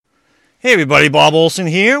Hey everybody, Bob Olson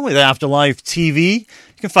here with Afterlife TV. You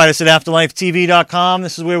can find us at afterlifetv.com.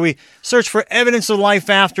 This is where we search for evidence of life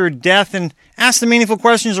after death and ask the meaningful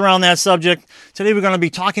questions around that subject. Today we're going to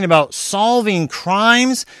be talking about solving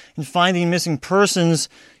crimes and finding missing persons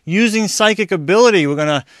using psychic ability. We're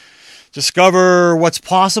going to discover what's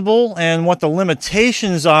possible and what the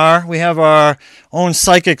limitations are. We have our own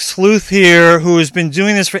psychic sleuth here who has been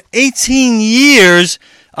doing this for 18 years.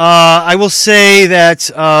 I will say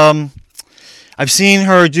that I've seen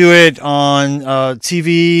her do it on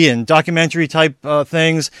TV and documentary type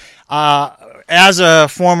things. As a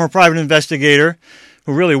former private investigator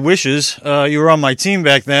who really wishes you were on my team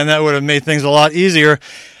back then, that would have made things a lot easier.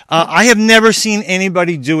 I have never seen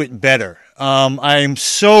anybody do it better. I'm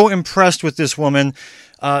so impressed with this woman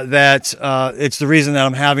that it's the reason that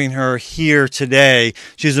I'm having her here today.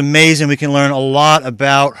 She's amazing. We can learn a lot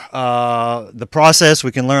about the process.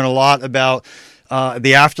 We can learn a lot about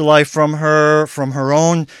the afterlife from her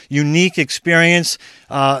own unique experience.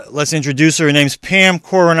 Let's introduce her. Her name's Pam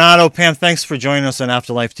Coronado. Pam, thanks for joining us on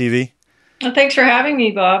Afterlife TV. Well, thanks for having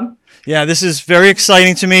me, Bob. Yeah, this is very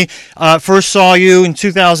exciting to me. First saw you in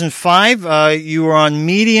 2005. You were on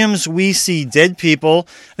Mediums, We See Dead People.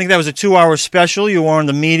 I think that was a 2-hour special. You were on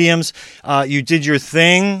the Mediums. You did your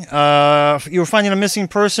thing. You were finding a missing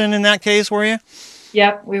person in that case, were you?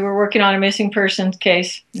 Yep, we were working on a missing persons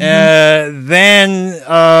case. Then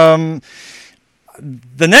the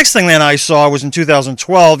next thing that I saw was in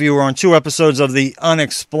 2012. You were on 2 episodes of The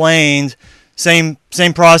Unexplained. Same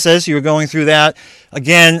process. You were going through that.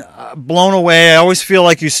 Again, blown away. I always feel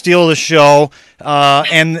like you steal the show,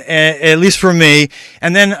 and at least for me.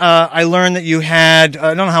 And then I learned that you had,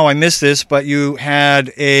 I don't know how I missed this, but you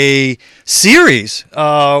had a series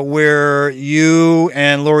where you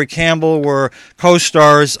and Laurie Campbell were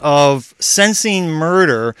co-stars of Sensing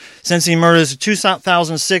Murder. Sensing Murder is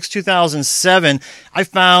 2006, 2007. I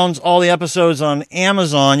found all the episodes on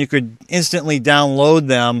Amazon. You could instantly download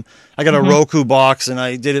them. I got a Roku box and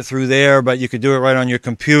I did it through there, but you could do it right on your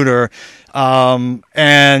computer.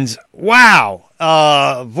 And wow,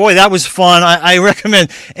 boy, that was fun. I recommend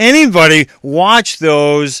anybody watch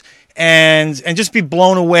those and just be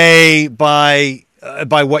blown away by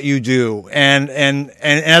what you do. And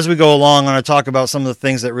as we go along, I'm going to talk about some of the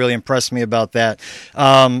things that really impressed me about that.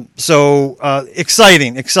 So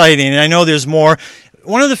exciting. And I know there's more.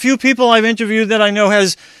 One of the few people I've interviewed that I know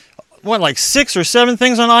has like 6 or 7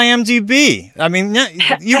 things on IMDb. I mean,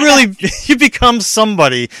 you really, you become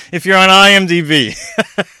somebody if you're on IMDb.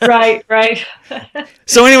 Right.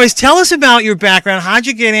 So anyways, tell us about your background. How'd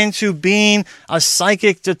you get into being a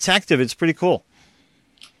psychic detective? It's pretty cool.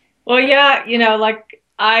 Well, yeah, like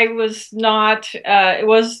I was not, it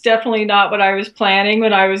was definitely not what I was planning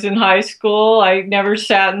when I was in high school. I never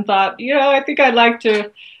sat and thought, I think I'd like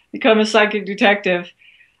to become a psychic detective.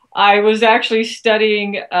 I was actually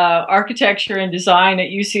studying architecture and design at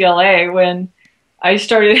UCLA when I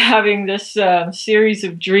started having this series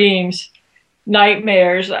of dreams,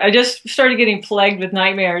 nightmares. I just started getting plagued with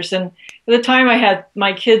nightmares. And at the time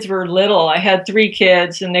my kids were little. I had 3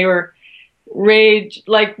 kids and they were ranged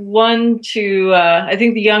like 1 to, I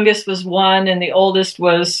think the youngest was 1 and the oldest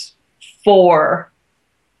was 4,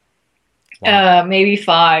 wow. Maybe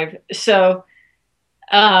 5. So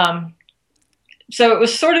it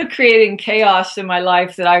was sort of creating chaos in my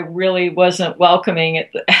life that I really wasn't welcoming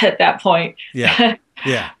at that point. Yeah.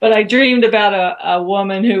 But I dreamed about a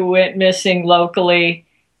woman who went missing locally,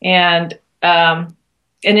 and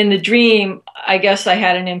in the dream, I guess I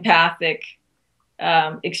had an empathic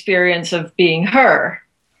experience of being her.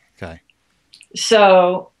 Okay.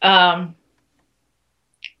 So I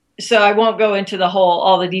won't go into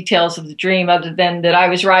all the details of the dream, other than that I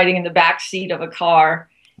was riding in the back seat of a car.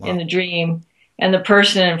 Wow. In the dream. And the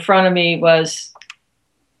person in front of me was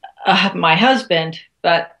my husband,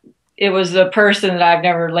 but it was a person that I've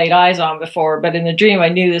never laid eyes on before. But in the dream, I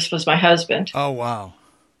knew this was my husband. Oh, wow.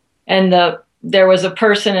 And there was a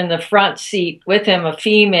person in the front seat with him, a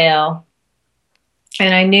female.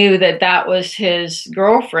 And I knew that was his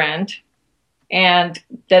girlfriend and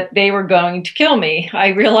that they were going to kill me. I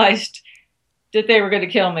realized that they were going to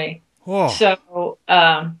kill me. Whoa. So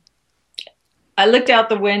I looked out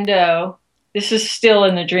the window. This is still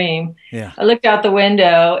in the dream. Yeah. I looked out the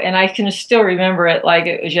window, and I can still remember it like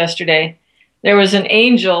it was yesterday. There was an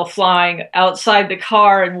angel flying outside the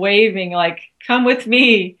car and waving like, "Come with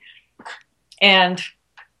me." And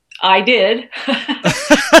I did.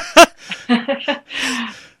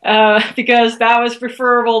 Because that was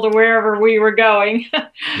preferable to wherever we were going.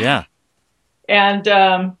 Yeah. And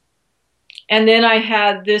then I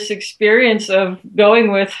had this experience of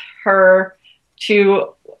going with her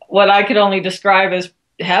to what I could only describe as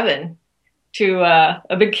heaven, to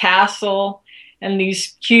a big castle and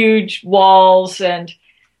these huge walls, and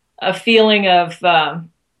a feeling of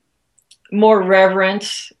more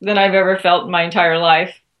reverence than I've ever felt in my entire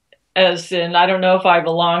life. As in, I don't know if I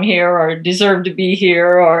belong here or deserve to be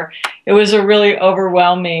here, or it was a really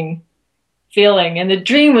overwhelming feeling. And the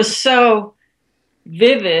dream was so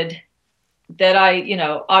vivid that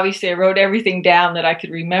obviously I wrote everything down that I could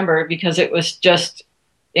remember, because it was just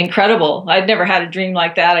incredible. I'd never had a dream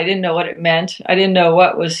like that. I didn't know what it meant. I didn't know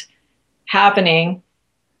what was happening,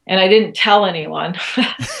 and I didn't tell anyone.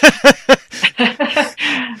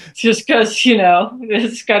 Just because,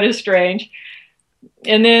 it's kind of strange.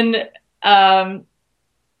 And then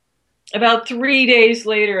about 3 days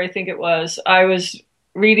later, I think it was, I was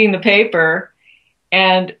reading the paper,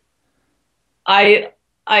 and I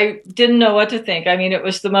didn't know what to think. I mean, it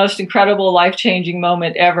was the most incredible, life-changing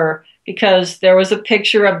moment ever, because there was a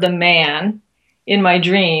picture of the man in my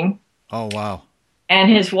dream. Oh, wow. And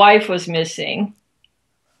his wife was missing,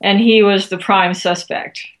 and he was the prime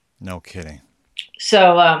suspect. No kidding.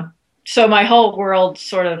 So my whole world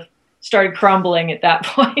sort of started crumbling at that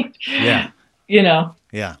point. Yeah. Yeah.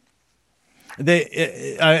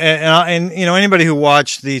 Anybody who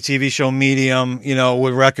watched the TV show Medium,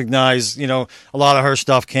 would recognize, a lot of her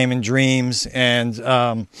stuff came in dreams,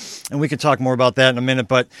 and we could talk more about that in a minute.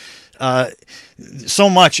 But so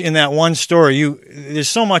much in that one story, there's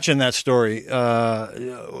so much in that story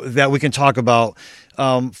that we can talk about.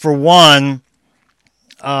 For one,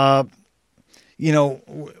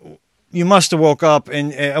 you must have woke up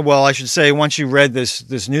and, I should say, once you read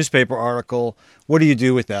this newspaper article, what do you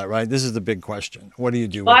do with that, right? This is the big question. What do you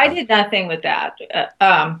do with that? I did nothing with that.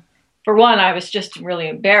 For one, I was just really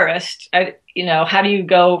embarrassed. How do you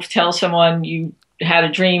go tell someone you had a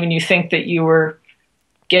dream and you think that you were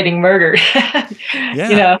getting murdered?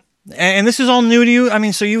 Yeah. And this is all new to you? I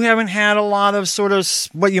mean, so you haven't had a lot of sort of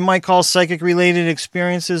what you might call psychic-related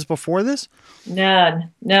experiences before this?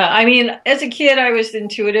 None. No. I mean, as a kid, I was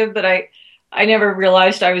intuitive, but I never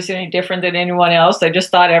realized I was any different than anyone else. I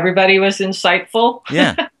just thought everybody was insightful.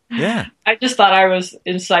 Yeah. Yeah. I just thought I was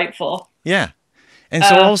insightful. Yeah. And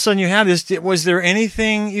so all of a sudden you have this. Was there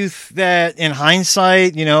anything that in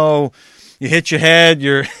hindsight, you hit your head,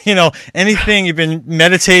 anything you've been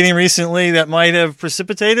meditating recently that might have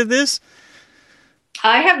precipitated this?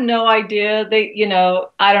 I have no idea.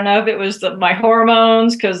 I don't know if it was my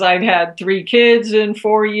hormones, because I'd had 3 kids in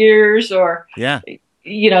 4 years, or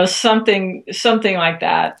something like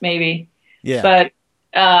that, maybe. Yeah. But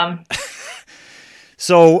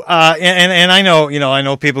so and I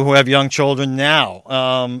know people who have young children now,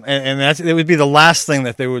 and it would be the last thing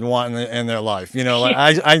that they would want in their life. Like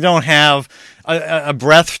I don't have a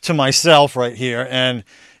breath to myself right here, and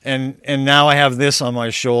now I have this on my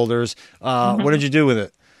shoulders. What did you do with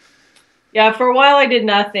it? Yeah, for a while I did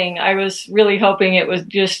nothing. I was really hoping it was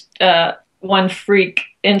just one freak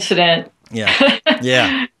incident. Yeah,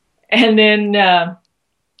 yeah. And then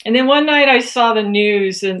one night I saw the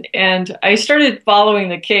news, and I started following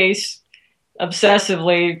the case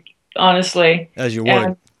obsessively, honestly. As you would.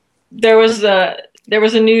 And there was a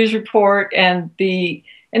news report, and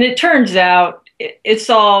it turns out it's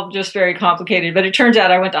all just very complicated, but it turns out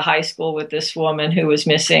I went to high school with this woman who was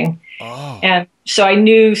missing. Oh. And so I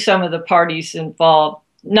knew some of the parties involved,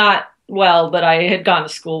 not well, but I had gone to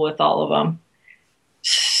school with all of them.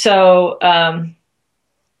 So,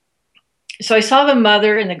 so I saw the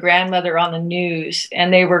mother and the grandmother on the news,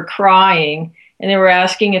 and they were crying, and they were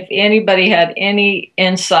asking if anybody had any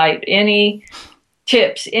insight, any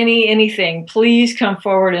tips, anything, please come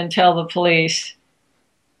forward and tell the police.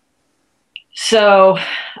 So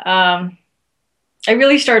I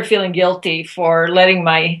really started feeling guilty for letting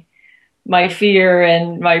my fear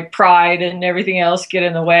and my pride and everything else get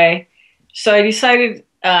in the way. So I decided,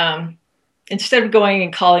 instead of going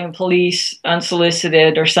and calling police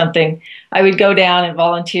unsolicited or something, I would go down and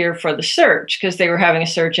volunteer for the search, because they were having a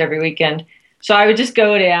search every weekend. So I would just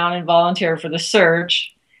go down and volunteer for the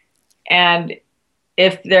search. And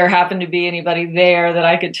if there happened to be anybody there that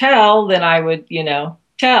I could tell, then I would,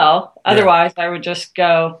 tell. Otherwise, I would just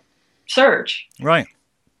go search. Right.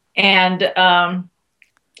 And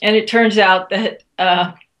it turns out that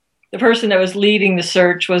the person that was leading the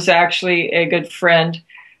search was actually a good friend,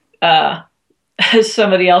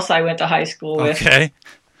 somebody else I went to high school with. Okay.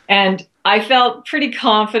 And I felt pretty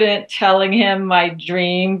confident telling him my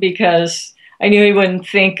dream, because I knew he wouldn't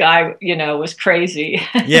think I, was crazy.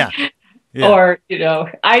 Yeah. Yeah. Or,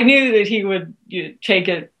 I knew that he would take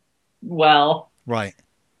it well. Right.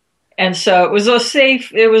 And so it was a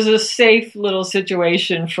safe little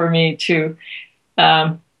situation for me to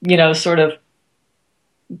sort of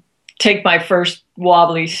take my first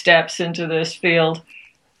wobbly steps into this field.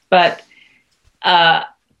 But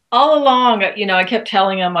all along, I kept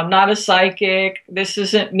telling them, I'm not a psychic. This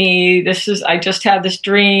isn't me. I just had this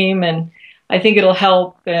dream and I think it'll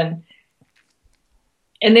help. And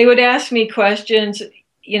they would ask me questions.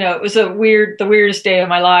 It was the weirdest day of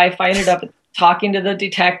my life. I ended up talking to the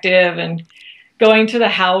detective and going to the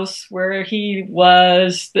house where he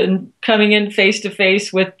was, then coming in face to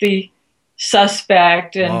face with the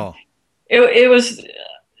suspect. And Wow. it was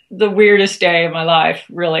the weirdest day of my life,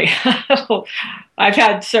 really. I've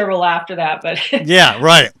had several after that, but Yeah,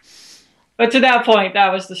 right. but to that point,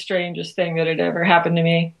 that was the strangest thing that had ever happened to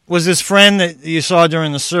me. Was this friend that you saw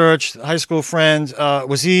during the search, high school friend,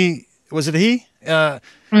 was it he?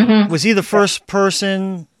 Was he the first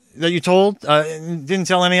person that you told? Didn't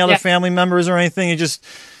tell any other family members or anything? You just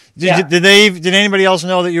did anybody else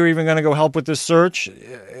know that you were even going to go help with this search?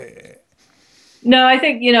 No, I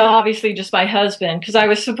think, obviously just my husband, because I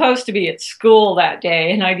was supposed to be at school that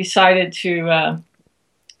day, and I decided to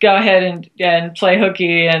go ahead and play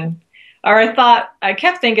hooky. I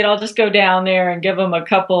kept thinking I'll just go down there and give them a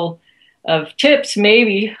couple of tips.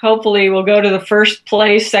 Maybe, hopefully we'll go to the first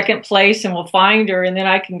place, second place, and we'll find her, and then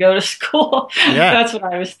I can go to school. Yeah. That's what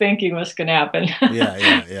I was thinking was going to happen.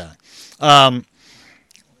 Yeah.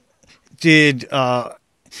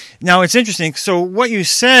 Now it's interesting. So what you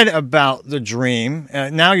said about the dream,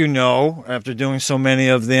 now you know, after doing so many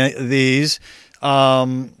of these,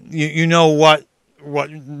 you know what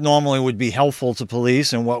normally would be helpful to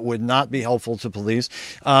police and what would not be helpful to police.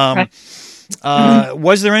 Right.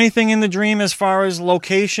 Was there anything in the dream as far as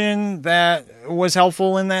location that was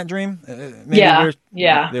helpful in that dream? Yeah.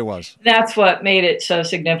 There was. That's what made it so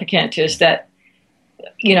significant, is that,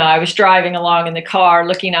 I was driving along in the car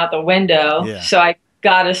looking out the window. Yeah. So I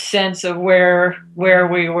got a sense of where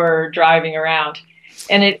we were driving around.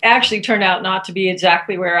 And it actually turned out not to be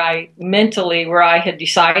exactly where I had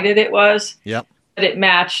decided it was. Yep. But it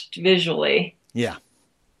matched visually. Yeah.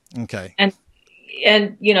 Okay. And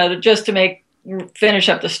just to finish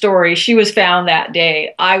up the story, she was found that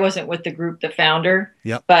day. I wasn't with the group that found her.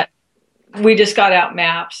 Yep. But we just got out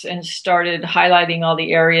maps and started highlighting all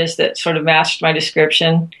the areas that sort of matched my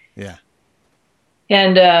description. Yeah.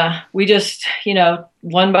 And we just,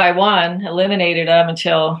 one by one, eliminated them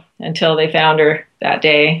until they found her that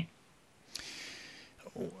day.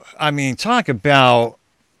 I mean, talk about,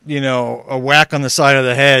 a whack on the side of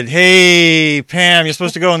the head. Hey, Pam, you're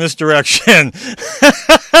supposed to go in this direction.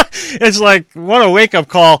 It's like, what a wake-up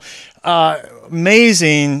call.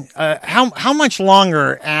 Amazing. How much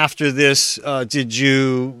longer after this did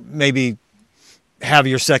you maybe have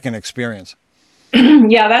your second experience?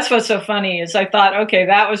 Yeah, that's what's so funny is I thought, okay,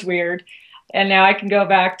 that was weird. And now I can go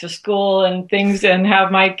back to school and things and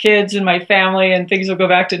have my kids and my family and things will go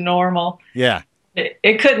back to normal. Yeah.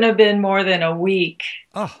 It couldn't have been more than a week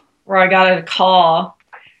where I got a call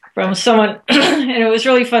from someone. And it was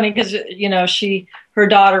really funny because, her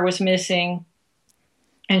daughter was missing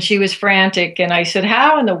and she was frantic. And I said,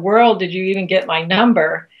 how in the world did you even get my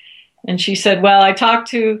number? And she said, well, I talked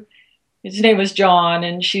to, his name was John,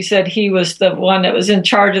 and she said he was the one that was in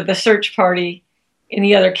charge of the search party in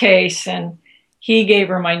the other case, and he gave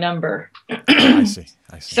her my number. I see.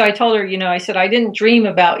 So I told her, I said, I didn't dream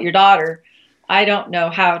about your daughter. I don't know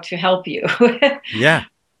how to help you. Yeah.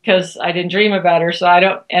 Because I didn't dream about her,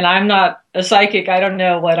 and I'm not a psychic. I don't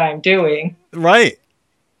know what I'm doing. Right.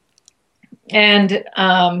 And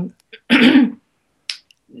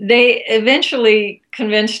they eventually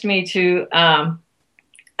convinced me to, I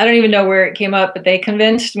don't even know where it came up, but they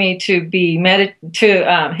convinced me to be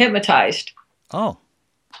hypnotized. Oh.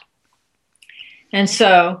 And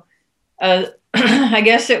so I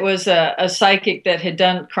guess it was a psychic that had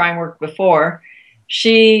done crime work before.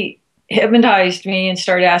 She hypnotized me and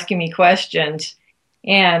started asking me questions.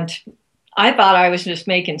 And I thought I was just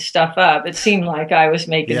making stuff up. It seemed like I was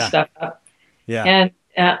making stuff up. Yeah. And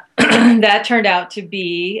that turned out to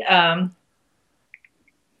be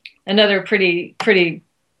another pretty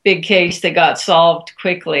big case that got solved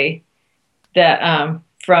quickly, that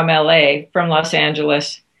from LA, from Los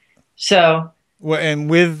Angeles. So, and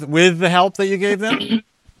with the help that you gave them?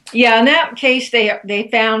 Yeah, in that case, they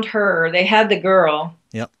found her. They had the girl.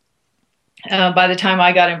 Yep. By the time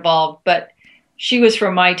I got involved, but she was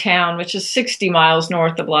from my town, which is 60 miles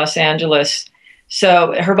north of Los Angeles.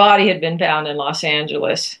 So her body had been found in Los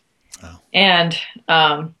Angeles. Oh. And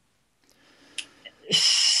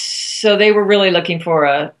so they were really looking for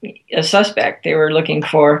a suspect. They were looking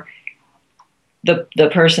for the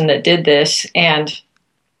person that did this. And,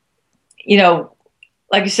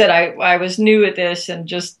 like I said, I was new at this and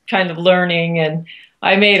just kind of learning, and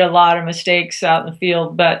I made a lot of mistakes out in the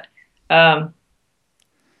field, but I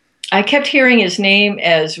kept hearing his name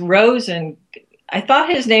as I thought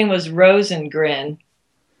his name was Rosengren.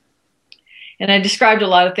 And I described a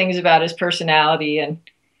lot of things about his personality and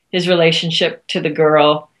his relationship to the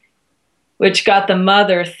girl, which got the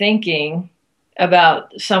mother thinking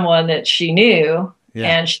about someone that she knew.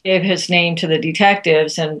 Yeah. And she gave his name to the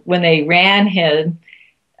detectives. And when they ran him,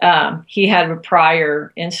 he had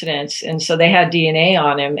prior incidents. And so they had DNA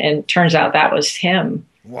on him. And it turns out that was him.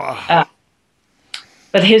 Wow.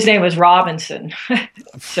 But his name was Robinson.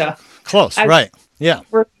 So close, right? Yeah.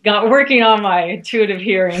 Working on my intuitive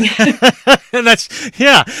hearing.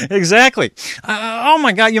 Yeah, exactly. Oh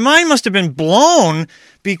my God, your mind must have been blown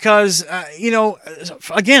because,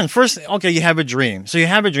 again, first, okay, you have a dream. So you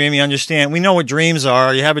have a dream, you understand. We know what dreams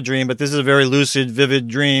are. You have a dream, but this is a very lucid, vivid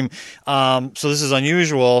dream. So this is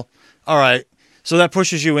unusual. All right. So that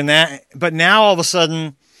pushes you in that. But now all of a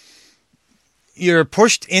sudden, you're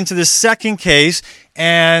pushed into the second case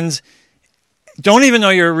and don't even know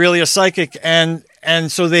you're really a psychic, and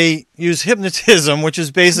so they use hypnotism, which is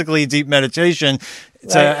basically deep meditation,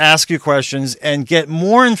 to ask you questions and get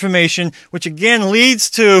more information, which again leads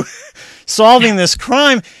to solving this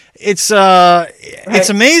crime. It's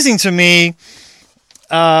amazing to me.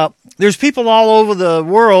 There's people all over the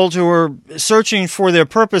world who are searching for their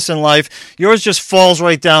purpose in life. Yours just falls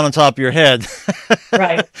right down on top of your head.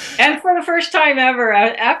 Right. And for the first time ever,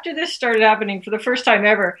 after this started happening, for the first time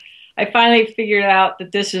ever, I finally figured out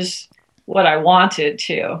that this is what I wanted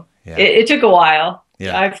to. Yeah. It took a while.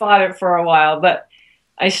 Yeah. I fought it for a while, but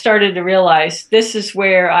I started to realize this is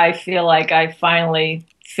where I feel like I finally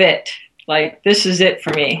fit. Like, this is it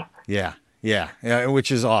for me. Yeah. Yeah, which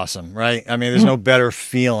is awesome, right? I mean, there's no better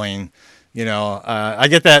feeling, I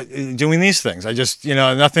get that doing these things. I just,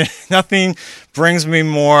 nothing brings me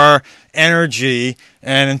more energy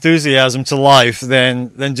and enthusiasm to life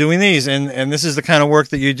than doing these. And this is the kind of work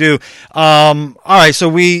that you do. All right, so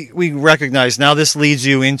we recognize now this leads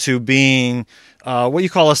you into being what you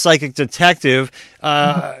call a psychic detective.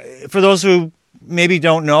 For those who maybe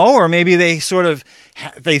don't know, or maybe they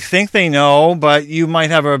think they know, but you might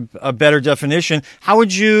have a better definition. How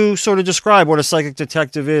would you sort of describe what a psychic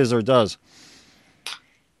detective is or does?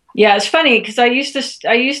 Yeah, it's funny because I used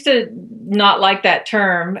to not like that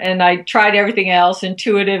term, and I tried everything else,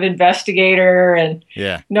 intuitive investigator, and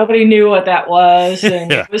nobody knew what that was,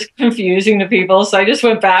 and it was confusing to people. So I just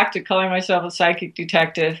went back to calling myself a psychic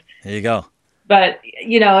detective. There you go. But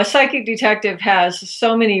a psychic detective has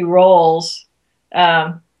so many roles.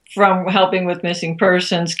 From helping with missing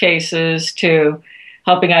persons cases to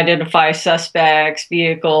helping identify suspects,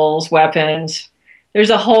 vehicles, weapons. There's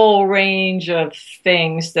a whole range of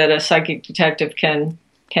things that a psychic detective can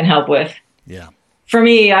help with. Yeah. For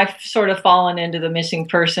me, I've sort of fallen into the missing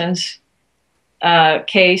persons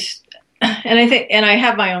case, and I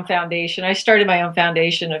have my own foundation. I started my own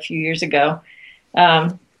foundation a few years ago.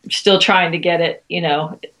 Still trying to get it,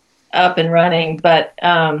 up and running, but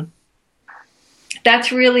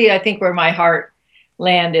that's really, I think, where my heart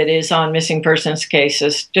landed is on missing persons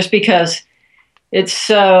cases, just because it's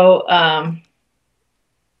so,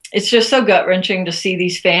 it's just so gut wrenching to see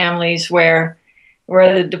these families where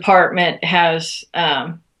the department has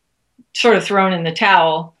sort of thrown in the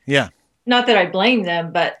towel. Yeah. Not that I blame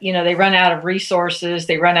them, but they run out of resources,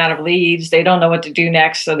 they run out of leads, they don't know what to do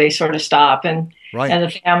next, so they sort of stop, and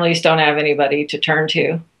the families don't have anybody to turn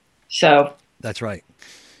to. So that's right.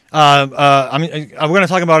 I'm going to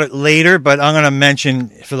talk about it later, but I'm going to mention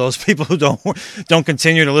for those people who don't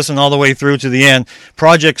continue to listen all the way through to the end.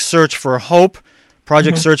 Project Search for Hope.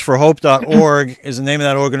 ProjectSearchForHope.org is the name of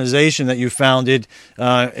that organization that you founded.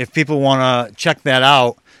 If people want to check that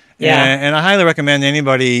out, and I highly recommend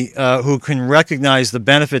anybody who can recognize the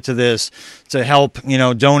benefit to this to help,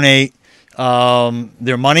 donate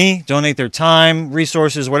their money, donate their time,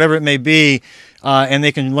 resources, whatever it may be, and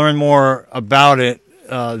they can learn more about it.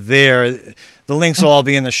 There. The links will all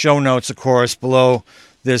be in the show notes, of course, below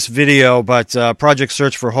this video, but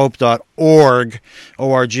projectsearchforhope.org,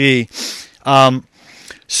 O-R-G. It's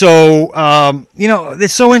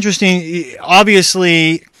so interesting.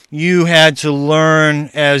 Obviously, you had to learn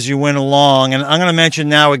as you went along, and I'm going to mention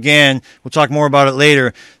now again, we'll talk more about it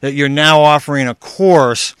later, that you're now offering a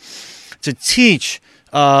course to teach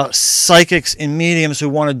psychics and mediums who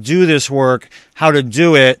want to do this work how to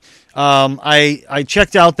do it. I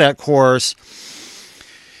checked out that course.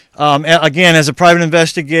 Again, as a private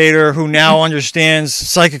investigator who now understands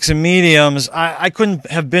psychics and mediums, I couldn't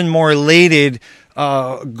have been more elated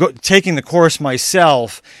taking the course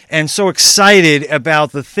myself, and so excited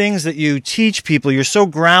about the things that you teach people. You're so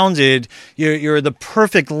grounded. You're the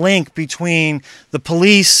perfect link between the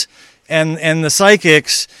police and the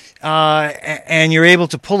psychics, and you're able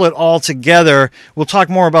to pull it all together. We'll talk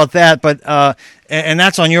more about that, but and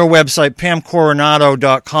that's on your website,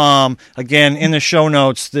 PamCoronado.com. Again, in the show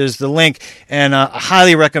notes, there's the link, and I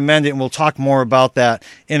highly recommend it, and we'll talk more about that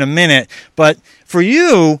in a minute. But for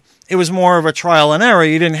you, it was more of a trial and error.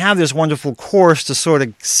 You didn't have this wonderful course to sort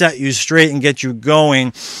of set you straight and get you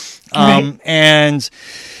going. Right.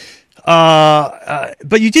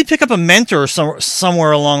 But you did pick up a mentor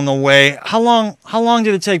somewhere along the way. How long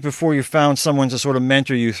did it take before you found someone to sort of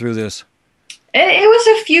mentor you through this? It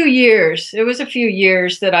was a few years. It was a few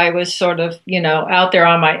years that I was sort of, out there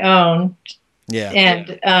on my own. Yeah.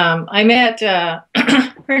 And I met,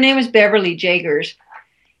 her name was Beverly Jagers,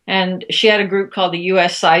 and she had a group called the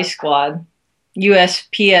USPSI Squad.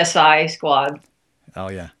 Oh,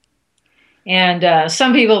 yeah. And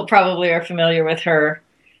some people probably are familiar with her.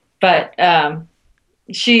 But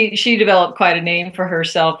she developed quite a name for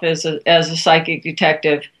herself as a psychic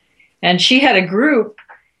detective, and she had a group,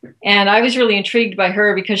 and I was really intrigued by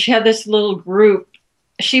her because she had this little group.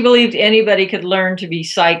 She believed anybody could learn to be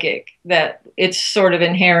psychic, that it's sort of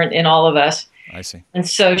inherent in all of us. I see. And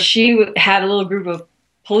so she had a little group of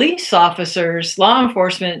police officers, law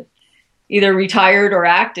enforcement, either retired or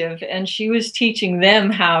active, and she was teaching them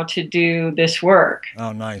how to do this work.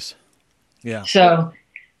 Oh, nice. Yeah. So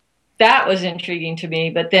that was intriguing to me,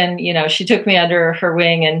 but then, she took me under her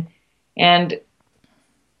wing, and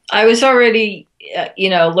I was already,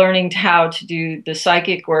 learning how to do the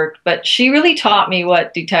psychic work, but she really taught me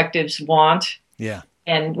what detectives want. Yeah.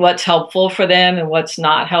 And what's helpful for them and what's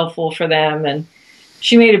not helpful for them. And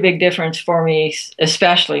she made a big difference for me,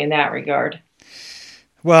 especially in that regard.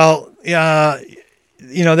 Well, that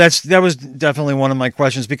was definitely one of my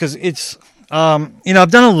questions, because it's,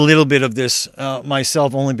 I've done a little bit of this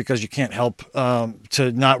myself, only because you can't help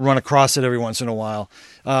to not run across it every once in a while.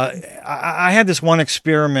 I had this one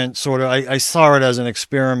experiment, sort of. I saw it as an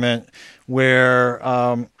experiment where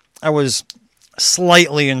I was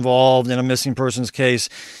slightly involved in a missing persons case,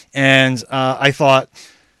 and I thought,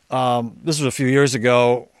 this was a few years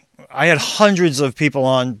ago, I had hundreds of people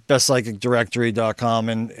on bestpsychicdirectory.com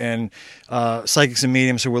and psychics and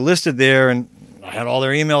mediums who were listed there, and I had all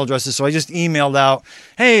their email addresses, so I just emailed out,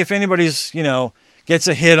 hey, if anybody's, gets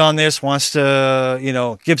a hit on this, wants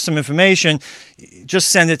to, give some information, just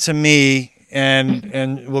send it to me,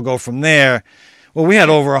 and we'll go from there. Well, we had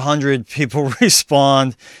over 100 people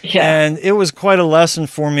respond, and it was quite a lesson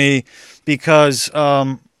for me, because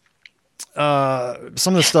some of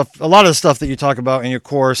the stuff, a lot of the stuff that you talk about in your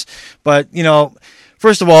course, but,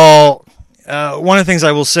 first of all, one of the things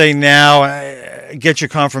I will say now, get your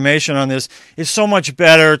confirmation on this, it's so much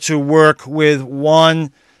better to work with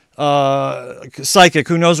one psychic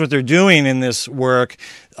who knows what they're doing in this work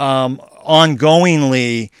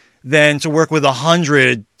ongoingly than to work with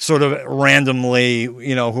 100 sort of randomly,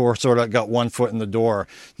 who are sort of got one foot in the door.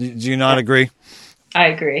 Do you not agree? I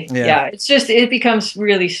agree. Yeah. It's just, it becomes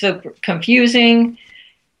really super confusing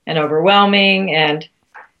and overwhelming, and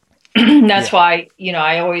that's why,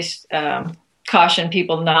 I always caution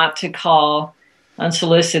people not to call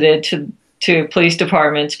unsolicited to police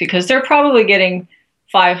departments, because they're probably getting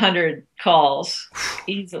 500 calls.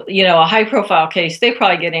 Easily. A high profile case, they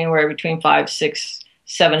probably get anywhere between 500, 600,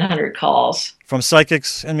 700 calls. From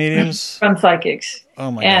psychics and mediums? From psychics.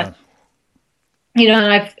 Oh my God. And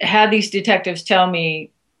I've had these detectives tell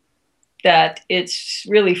me that it's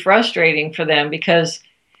really frustrating for them because,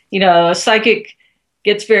 a psychic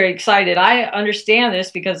gets very excited. I understand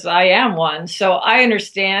this because I am one. So I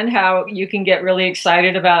understand how you can get really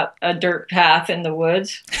excited about a dirt path in the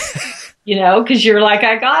woods, because you're like,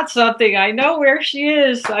 I got something. I know where she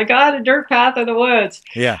is. I got a dirt path in the woods.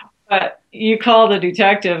 Yeah. But you call the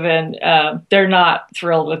detective and they're not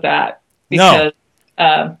thrilled with that because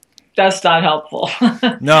that's not helpful.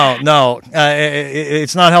 No,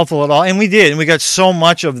 it's not helpful at all. And we got so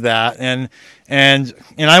much of that. And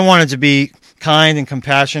I wanted to be kind and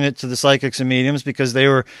compassionate to the psychics and mediums because they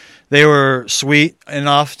were sweet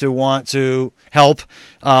enough to want to help.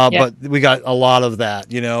 But we got a lot of that,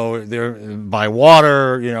 they're by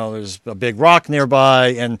water, there's a big rock nearby.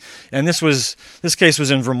 And this case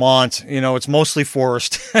was in Vermont, it's mostly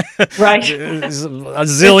forest, right? A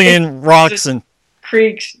zillion rocks and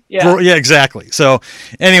creeks. Yeah, exactly. So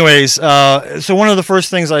anyways, so one of the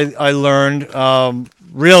first things I learned,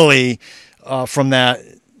 really, from that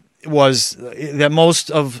was that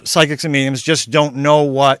most of psychics and mediums just don't know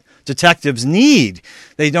what detectives need.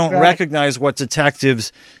 They don't Right. recognize what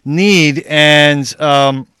detectives need, and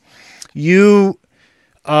you.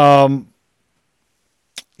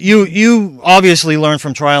 You obviously learned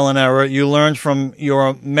from trial and error. You learned from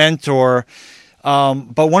your mentor.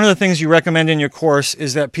 But one of the things you recommend in your course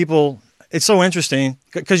is that people, it's so interesting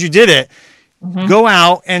because you did it, go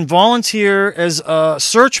out and volunteer as a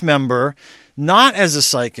search member, not as a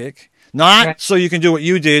psychic, not Right. so you can do what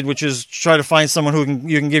you did, which is try to find someone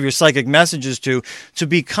you can give your psychic messages to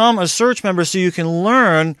become a search member so you can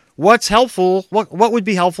learn what's helpful, what would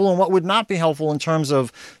be helpful and what would not be helpful in terms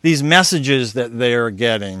of these messages that they're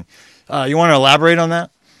getting. You want to elaborate on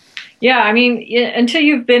that? Yeah, I mean, until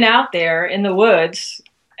you've been out there in the woods,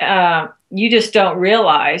 you just don't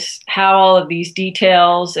realize how all of these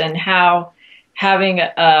details and how having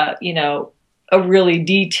a really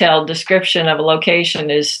detailed description of a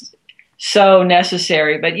location is so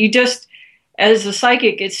necessary. But you just, as a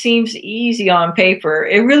psychic, it seems easy on paper.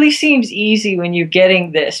 It really seems easy when you're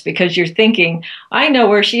getting this because you're thinking, I know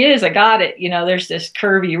where she is. I got it. There's this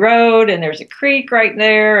curvy road and there's a creek right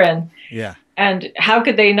there. Yeah. And how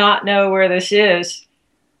could they not know where this is?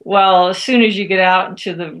 Well, as soon as you get out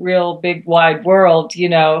into the real big wide world, you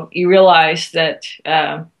realize that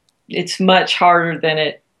it's much harder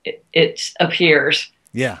than it appears.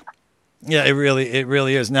 Yeah. Yeah, it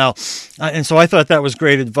really is. Now, and so I thought that was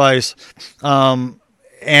great advice. And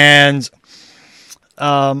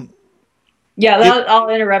Yeah, I'll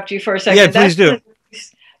interrupt you for a second. Yeah, please do.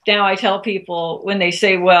 Now I tell people when they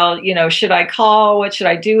say, well, should I call? What should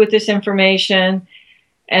I do with this information?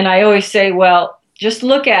 And I always say, well, just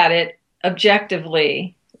look at it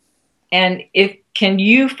objectively. And can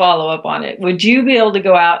you follow up on it? Would you be able to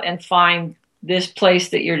go out and find this place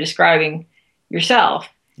that you're describing yourself?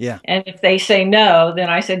 Yeah. And if they say no, then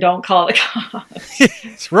I say, don't call the cops.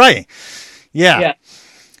 That's right. Yeah. Yeah.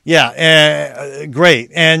 Yeah.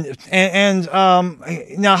 Great. And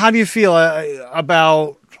now how do you feel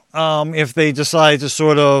about if they decide to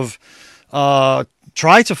sort of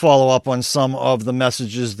try to follow up on some of the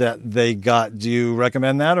messages that they got? Do you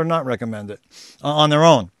recommend that or not recommend it on their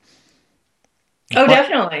own? Oh,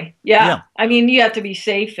 definitely. Yeah. Yeah. I mean, you have to be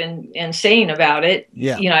safe and sane about it.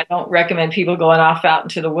 Yeah. I don't recommend people going off out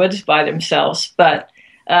into the woods by themselves, but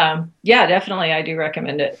yeah, definitely I do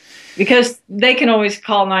recommend it because they can always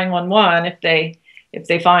call 911 if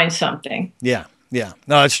they find something. Yeah. Yeah.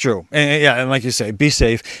 No, it's true. And yeah, and like you say, be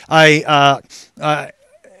safe.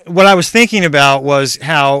 What I was thinking about was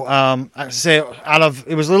how I say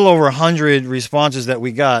it was a little over 100 responses that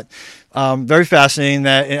we got. Very fascinating.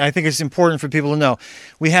 And I think it's important for people to know.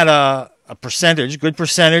 We had a good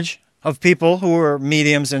percentage of people who were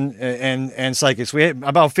mediums and psychics. We had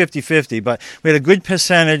about 50-50, but we had a good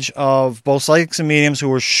percentage of both psychics and mediums who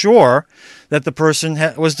were sure that the person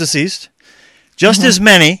was deceased. Just as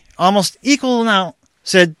many, almost equal amount,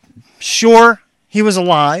 said sure he was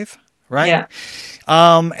alive, right? Yeah.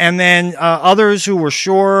 And then others who were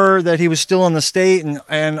sure that he was still in the state,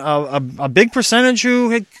 and a big percentage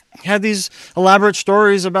who had these elaborate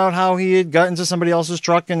stories about how he had got into somebody else's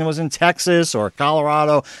truck and was in Texas or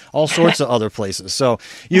Colorado, all sorts of other places. So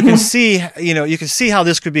you can see, how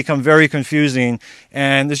this could become very confusing,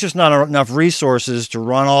 and there's just not enough resources to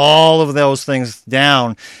run all of those things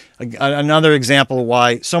down. Another example of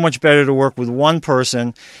why so much better to work with one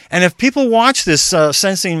person. And if people watch this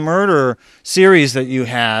Sensing Murder series that you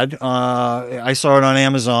had, I saw it on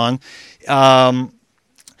Amazon,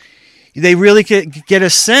 they really get a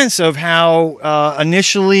sense of how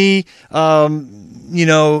initially,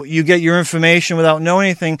 you get your information without knowing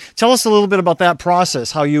anything. Tell us a little bit about that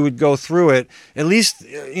process, how you would go through it, at least,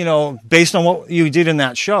 based on what you did in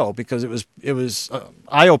that show, because it was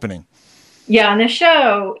eye-opening. Yeah, in the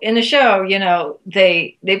show,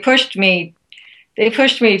 they pushed me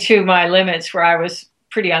to my limits where I was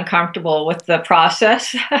pretty uncomfortable with the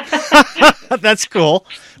process. That's cool.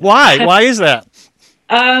 Why? Why is that?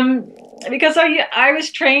 Because I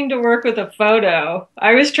was trained to work with a photo.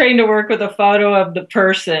 I was trained to work with a photo of the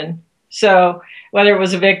person. So whether it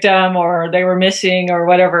was a victim or they were missing or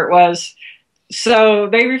whatever it was. So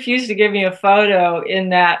they refused to give me a photo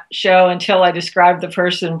in that show until I described the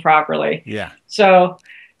person properly. Yeah. So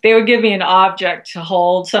they would give me an object to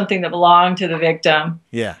hold, something that belonged to the victim.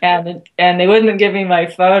 Yeah. And they wouldn't give me my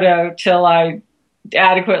photo till I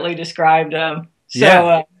adequately described them.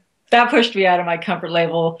 So that pushed me out of my comfort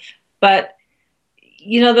level. But,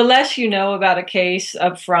 the less you know about a case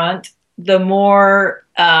up front, the more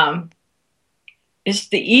it's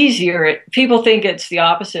the easier. People think it's the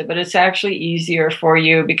opposite, but it's actually easier for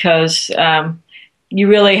you because you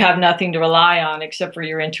really have nothing to rely on except for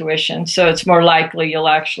your intuition. So it's more likely you'll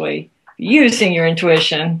actually be using your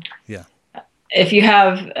intuition. Yeah. If you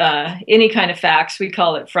have any kind of facts, we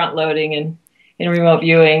call it front loading in remote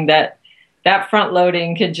viewing, that front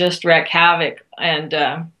loading can just wreak havoc, and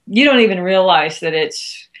you don't even realize that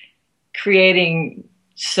it's creating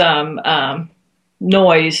some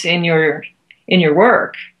noise in your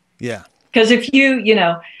work. Yeah. Because if you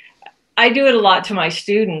know, I do it a lot to my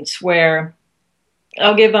students where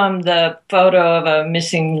I'll give them the photo of a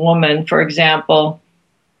missing woman, for example,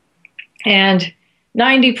 and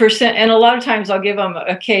 90%, and a lot of times I'll give them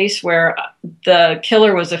a case where the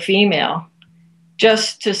killer was a female,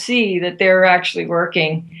 just to see that they're actually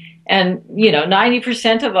working. And,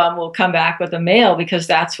 90% of them will come back with a male because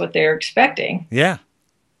that's what they're expecting. Yeah.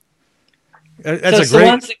 That's so the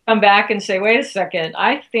ones that come back and say, wait a second,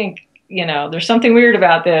 I think, there's something weird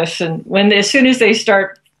about this. And as soon as they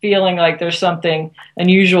start feeling like there's something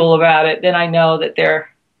unusual about it, then I know that they're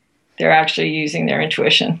actually using their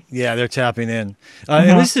intuition. Yeah, they're tapping in.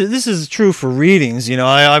 And this is true for readings.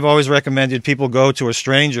 I've always recommended people go to a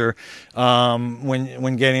stranger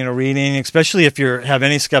when getting a reading, especially if you have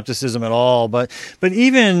any skepticism at all. But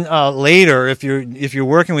even later, if you're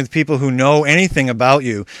working with people who know anything about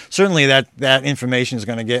you, certainly that information is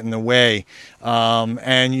going to get in the way,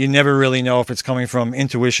 and you never really know if it's coming from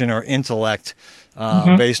intuition or intellect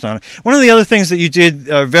based on it. One of the other things that you did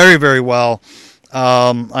very, very well,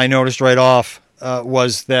 I noticed right off,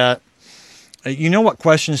 was that you know what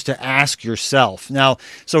questions to ask yourself. Now,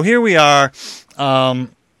 so here we are.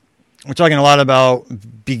 We're talking a lot about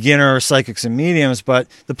beginner psychics and mediums, but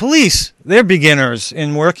the police, they're beginners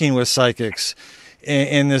in working with psychics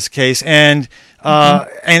in this case. And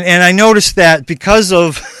I noticed that because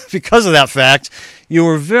of that fact, you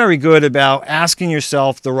were very good about asking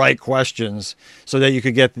yourself the right questions so that you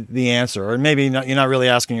could get the answer. Or maybe you're not really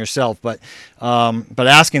asking yourself, but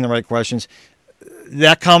asking the right questions.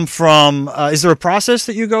 That come from, is there a process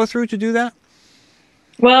that you go through to do that?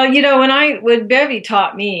 Well, when Bevy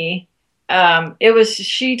taught me,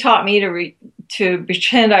 she taught me to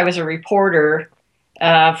pretend I was a reporter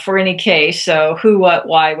for any case. So who, what,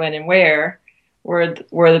 why, when, and where were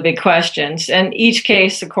the big questions. And each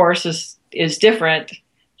case, of course, is different.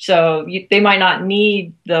 So they might not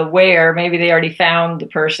need the where. Maybe they already found the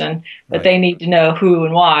person, but right. They need to know who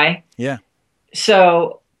and why. Yeah.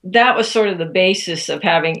 So that was sort of the basis of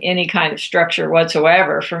having any kind of structure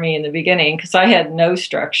whatsoever for me in the beginning, because I had no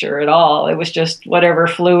structure at all. It was just whatever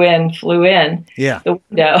flew in. Yeah. The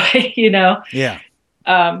window, Yeah.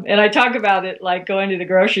 And I talk about it like going to the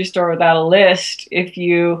grocery store without a list. If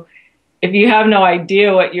you have no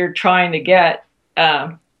idea what you're trying to get,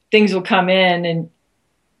 things will come in, and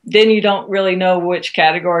then you don't really know which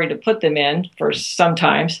category to put them in for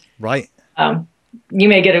sometimes. Right. You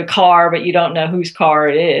may get a car, but you don't know whose car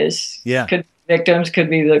it is. Yeah. Could be victims, could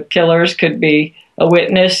be the killers, could be a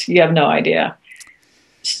witness. You have no idea.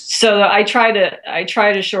 So I try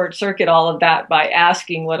to short circuit all of that by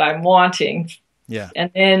asking what I'm wanting. Yeah.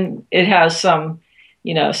 And then it has some,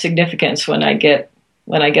 significance when I get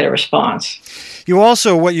a response. You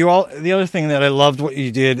also, the other thing that I loved what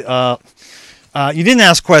you did, you didn't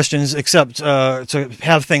ask questions except to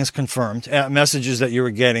have things confirmed, messages that you were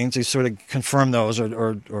getting to sort of confirm those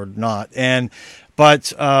or not.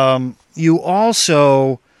 But you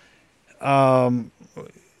also,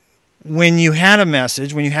 when you had a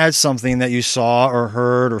message, when you had something that you saw or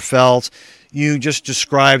heard or felt, you just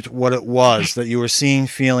described what it was that you were seeing,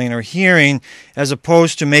 feeling, or hearing, as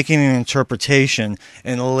opposed to making an interpretation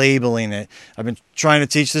and labeling it. I've been trying to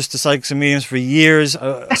teach this to psychics and mediums for years.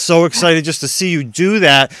 So excited just to see you do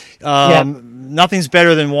that. Nothing's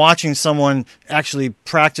better than watching someone actually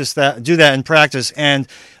do that in practice. And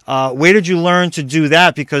where did you learn to do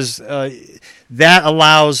that? Because that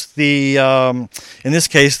allows in this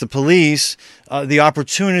case, the police, the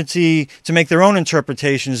opportunity to make their own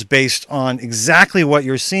interpretations based on exactly what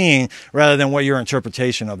you're seeing rather than what your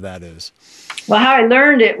interpretation of that is. Well, how I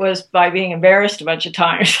learned it was by being embarrassed a bunch of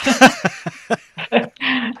times.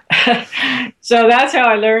 So that's how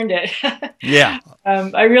I learned it. Yeah.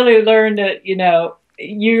 I really learned that,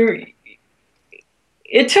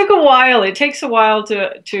 it took a while. It takes a while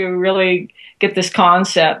to really get this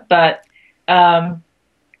concept, but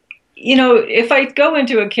if I go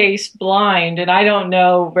into a case blind and I don't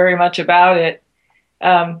know very much about it,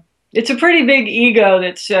 it's a pretty big ego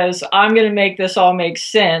that says, I'm going to make this all make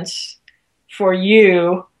sense for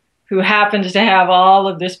you, who happens to have all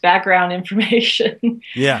of this background information.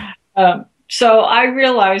 Yeah. So I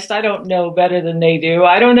realized I don't know better than they do.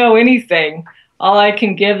 I don't know anything. All I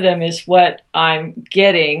can give them is what I'm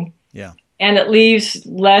getting. Yeah. and it leaves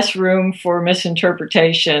less room for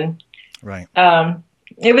misinterpretation. Right.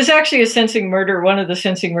 It was actually a Sensing Murder, one of the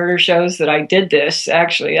Sensing Murder shows that I did this,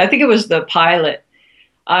 actually. I think it was the pilot.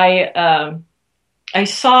 I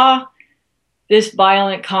saw this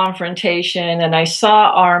violent confrontation, and I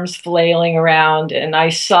saw arms flailing around, and I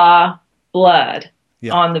saw blood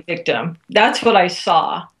on the victim. That's what I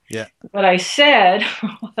saw. Yeah. What I said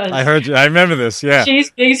was, I heard you. I remember this. Yeah.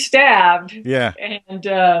 She's being stabbed. Yeah.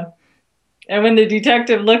 And when the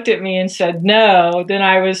detective looked at me and said no, then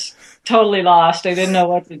I was totally lost. I didn't know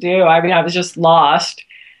what to do. I mean, I was just lost.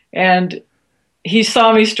 And he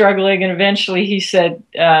saw me struggling, and eventually he said,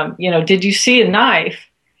 did you see a knife?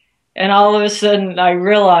 And all of a sudden I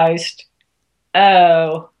realized,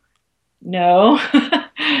 oh, no,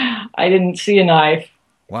 I didn't see a knife.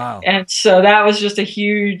 Wow. And so that was just a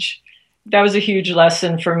huge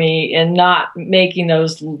lesson for me in not making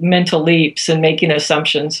those mental leaps and making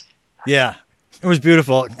assumptions. Yeah. It was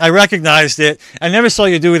beautiful. I recognized it. I never saw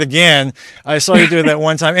you do it again. I saw you do it that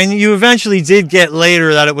one time. And you eventually did get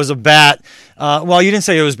later that it was a bat. Well, you didn't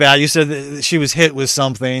say it was bad. You said that she was hit with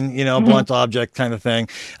something, a blunt object kind of thing.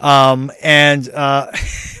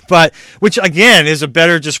 But which again is a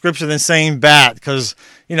better description than saying bat, because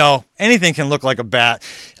anything can look like a bat.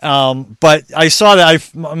 But I saw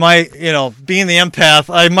that being the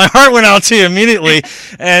empath, my heart went out to you immediately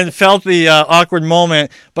and felt the awkward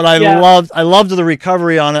moment. But I loved the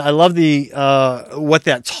recovery on it. I loved what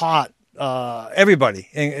that taught everybody,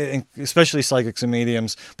 and especially psychics and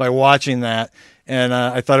mediums, by watching that. And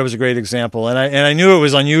I thought it was a great example. And I knew it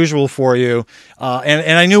was unusual for you.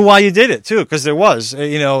 And I knew why you did it too, because there was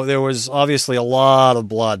obviously a lot of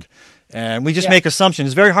blood. And we just make assumptions.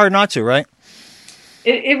 It's very hard not to, right?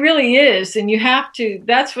 It really is. And you have to,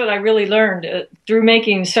 that's what I really learned through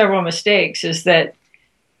making several mistakes, is that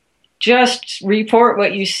just report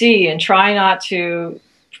what you see and try not to,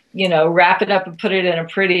 wrap it up and put it in a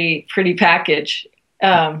pretty package.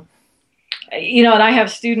 And I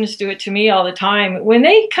have students do it to me all the time. When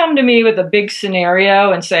they come to me with a big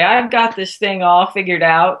scenario and say, I've got this thing all figured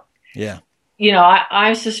out. Yeah.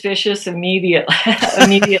 I'm suspicious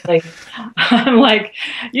immediately. I'm like,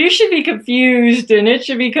 you should be confused, and it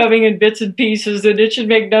should be coming in bits and pieces, and it should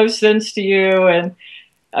make no sense to you. And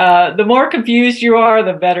the more confused you are,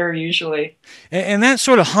 the better usually. And that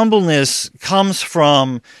sort of humbleness comes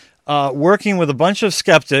from working with a bunch of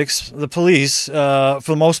skeptics, the police, for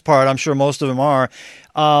the most part. I'm sure most of them are.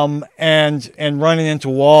 And running into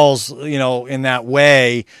walls, in that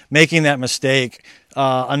way, making that mistake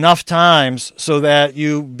enough times so that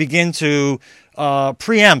you begin to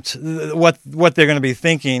preempt what they're going to be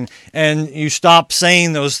thinking, and you stop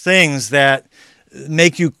saying those things that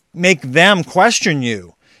make them question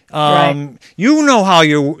you. Right. You know how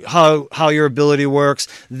your ability works.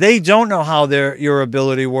 They don't know how your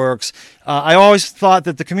ability works. I always thought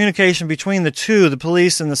that the communication between the two, the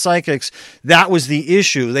police and the psychics, that was the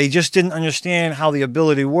issue. They just didn't understand how the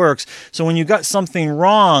ability works. So when you got something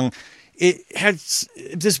wrong, it had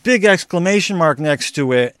this big exclamation mark next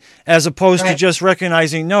to it, as opposed to just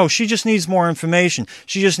recognizing, no, she just needs more information.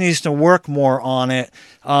 She just needs to work more on it.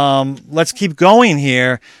 Let's keep going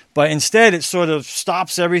here. But instead, it sort of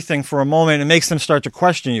stops everything for a moment and makes them start to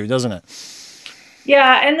question you, doesn't it?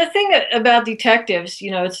 Yeah, and the thing about detectives,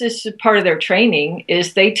 it's just part of their training,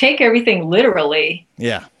 is they take everything literally.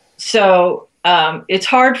 Yeah. So it's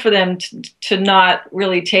hard for them to not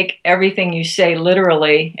really take everything you say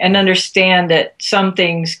literally, and understand that some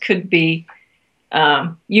things could be,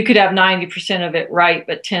 you could have 90% of it right,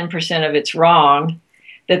 but 10% of it's wrong,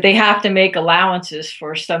 that they have to make allowances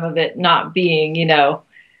for some of it not being,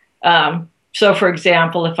 so for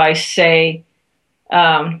example, if I say,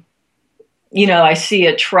 I see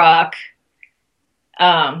a truck,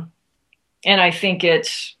 and I think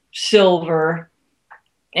it's silver,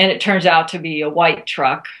 and it turns out to be a white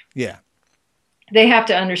truck. Yeah. They have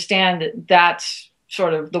to understand that that's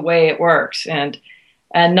sort of the way it works, and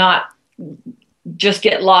not just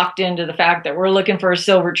get locked into the fact that we're looking for a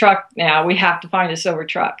silver truck now. We have to find a silver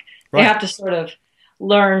truck. Right. They have to sort of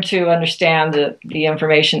learn to understand the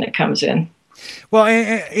information that comes in. Well,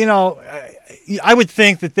 I would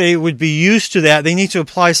think that they would be used to that. They need to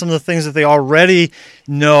apply some of the things that they already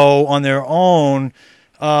know on their own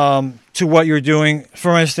to what you're doing.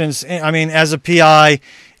 For instance, as a PI,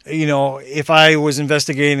 if I was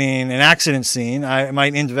investigating an accident scene, I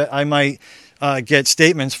might get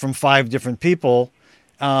statements from 5 different people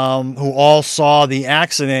who all saw the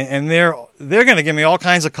accident, and they're going to give me all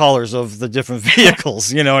kinds of colors of the different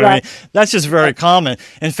vehicles. You know what I mean? That's just very common.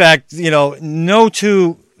 In fact, no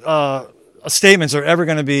two statements are ever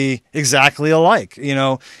going to be exactly alike. You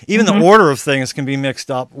know, even the order of things can be mixed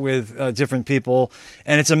up with different people,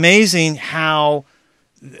 and it's amazing how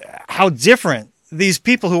different these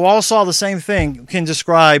people who all saw the same thing can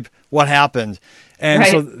describe what happened. And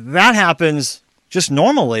so that happens just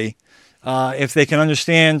normally. If they can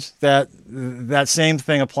understand that that same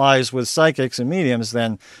thing applies with psychics and mediums,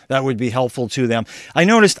 then that would be helpful to them. I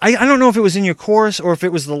noticed, I don't know if it was in your course or if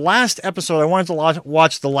it was the last episode. I wanted to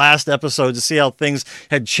watch the last episode to see how things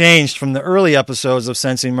had changed from the early episodes of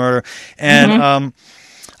Sensing Murder. And I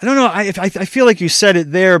don't know, I feel like you said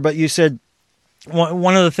it there, but you said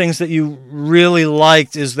one of the things that you really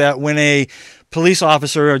liked is that when a police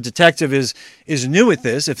officer or detective is new at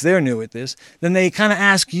this, if they're new at this, then they kind of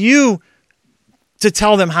ask you to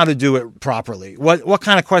tell them how to do it properly. What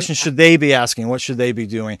kind of questions should they be asking? What should they be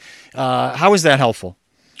doing? How is that helpful?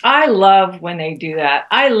 I love when they do that.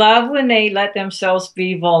 I love when they let themselves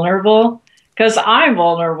be vulnerable, because I'm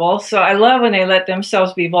vulnerable. So I love when they let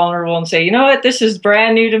themselves be vulnerable and say, you know what, this is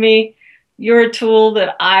brand new to me. You're a tool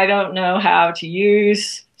that I don't know how to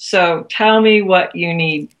use. So tell me what you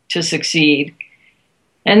need to succeed.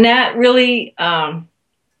 And that really,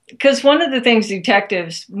 because one of the things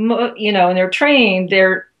detectives, you know, and they're trained,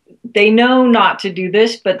 they know not to do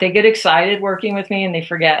this, but they get excited working with me and they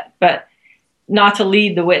forget, but not to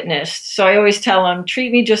lead the witness. So I always tell them,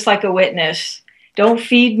 treat me just like a witness. Don't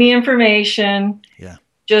feed me information. Yeah.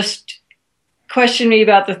 Just question me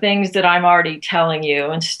about the things that I'm already telling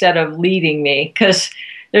you instead of leading me. Because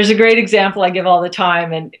there's a great example I give all the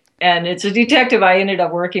time, and it's a detective I ended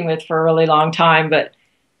up working with for a really long time, but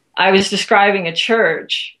I was describing a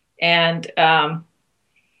church, and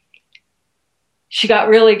she got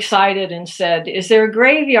really excited and said, is there a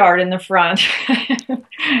graveyard in the front?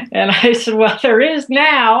 And I said, well, there is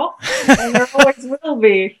now, and there always will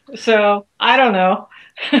be. So I don't know.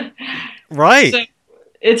 Right. So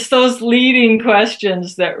it's those leading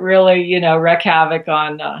questions that really, you know, wreak havoc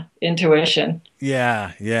on intuition.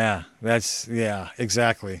 Yeah,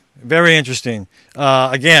 exactly. Very interesting.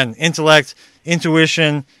 Again, intellect,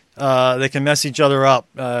 intuition, they can mess each other up.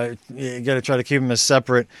 You got to try to keep them as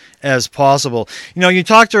separate as possible. You know, you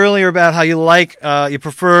talked earlier about how you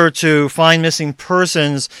prefer to find missing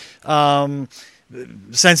persons.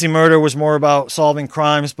 Sensing Murder was more about solving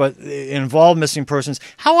crimes, but it involved missing persons.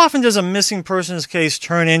 How often does a missing persons case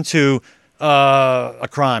turn into a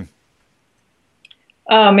crime?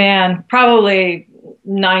 Oh man, probably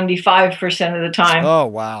 95% of the time. Oh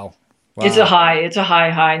wow. It's a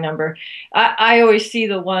high number. I always see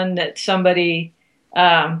the one that somebody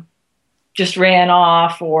just ran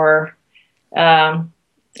off or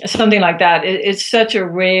something like that. It's such a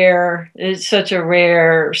rare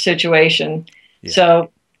situation. Yeah.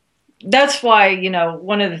 So that's why, you know,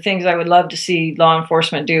 one of the things I would love to see law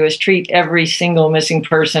enforcement do is treat every single missing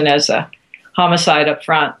person as a homicide up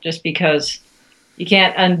front, just because you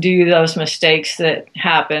can't undo those mistakes that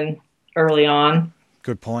happen early on.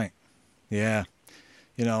 Good point. Yeah.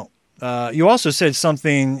 You know, you also said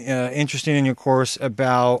something interesting in your course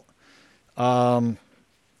about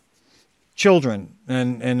children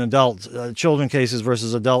and adult children cases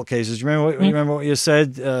versus adult cases. You remember what you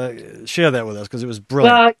said? Share that with us, because it was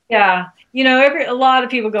brilliant. Well, yeah. You know, a lot of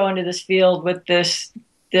people go into this field with this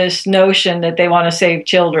notion that they want to save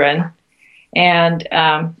children. And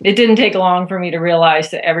it didn't take long for me to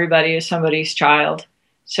realize that everybody is somebody's child.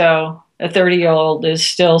 So a 30-year-old is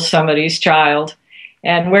still somebody's child.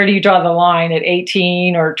 And where do you draw the line at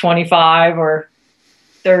 18 or 25 or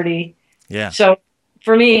 30? Yeah. So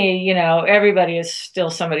for me, you know, everybody is still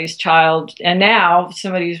somebody's child. And now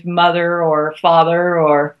somebody's mother or father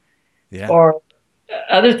or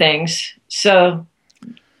other things. So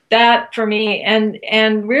that for me,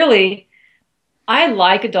 and really, I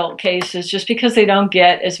like adult cases just because they don't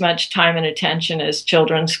get as much time and attention as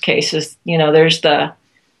children's cases. You know, there's the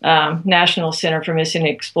National Center for Missing and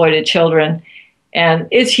Exploited Children, and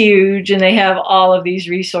it's huge, and they have all of these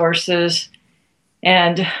resources.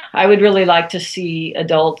 And I would really like to see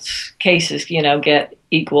adults' cases, you know, get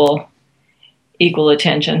equal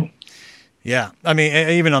attention. Yeah, I mean,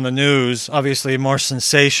 even on the news, obviously, more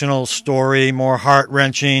sensational story, more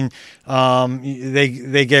heart-wrenching.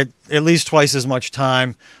 They get at least twice as much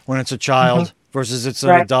time when it's a child versus it's an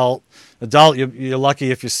adult. Adult, you're lucky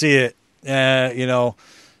if you see it. You know,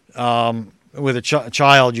 with a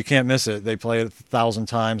child, you can't miss it. They play it 1,000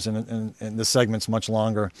 times, and the segment's much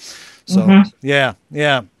longer. So yeah.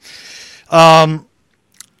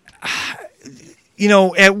 You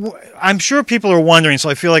know, I'm sure people are wondering, so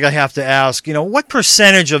I feel like I have to ask, you know, what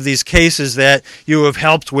percentage of these cases that you have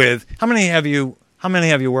helped with, how many have you How many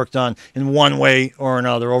have you worked on in one way or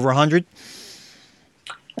another? Over 100?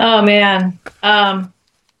 Oh man,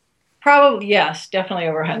 probably yes, definitely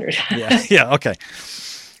over 100. Yeah. Okay.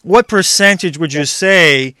 What percentage would you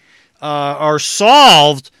say are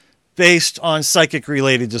solved based on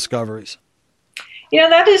psychic-related discoveries?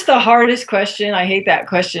 That is the hardest question. I hate that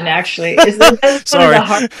question, actually. That's Sorry.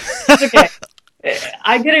 It's okay.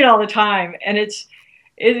 I get it all the time, and it's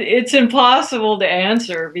impossible to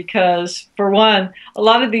answer because, for one, a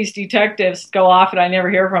lot of these detectives go off and I never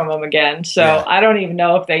hear from them again. So Yeah. I don't even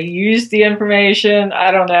know if they used the information.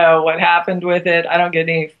 I don't know what happened with it. I don't get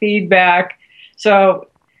any feedback. So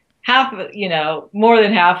more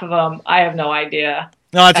than half of them, I have no idea.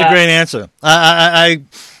 No, that's a great answer. I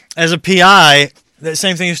as a PI, the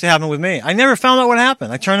same thing used to happen with me. I never found out what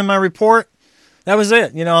happened. I turned in my report. That was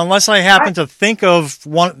it. Unless I happen to think of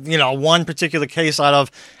one particular case out of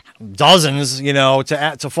dozens,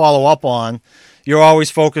 to follow up on, you're always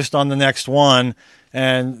focused on the next one.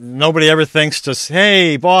 And nobody ever thinks to say,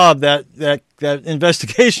 hey, Bob, that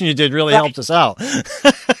investigation you did really helped us out.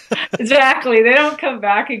 Exactly. They don't come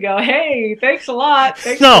back and go, hey, thanks a lot.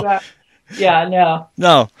 Thanks No. for that. Yeah, no.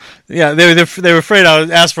 No. Yeah, they were afraid I would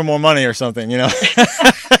ask for more money or something,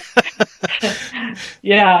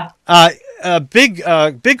 Yeah.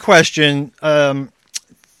 Big question.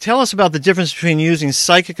 Tell us about the difference between using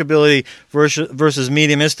psychic ability versus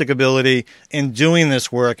mediumistic ability in doing this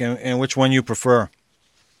work, and which one you prefer.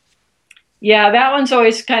 Yeah, that one's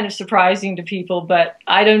always kind of surprising to people, but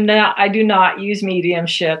I do not use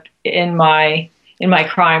mediumship in my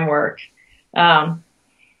crime work.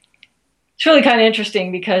 It's really kind of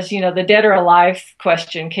interesting because the dead or alive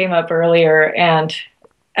question came up earlier, and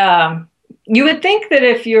you would think that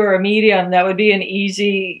if you're a medium, that would be an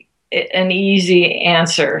easy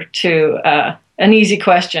answer to an easy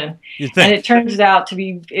question. And it turns out to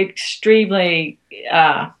be extremely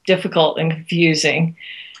difficult and confusing.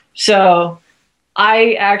 So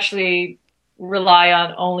I actually rely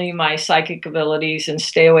on only my psychic abilities and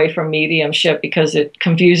stay away from mediumship because it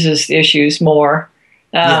confuses the issues more.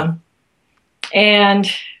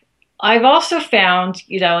 And I've also found,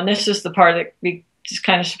 and this is the part that is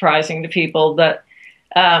kind of surprising to people, that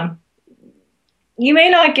you may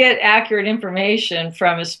not get accurate information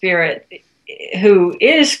from a spirit who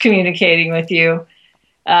is communicating with you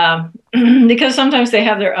because sometimes they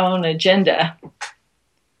have their own agenda.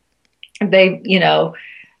 They, in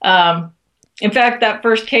fact, that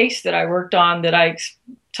first case that I worked on that I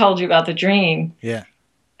told you about the dream,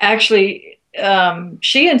 actually,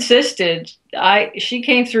 she insisted, she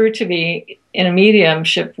came through to me in a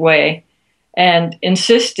mediumship way and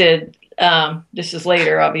insisted, this is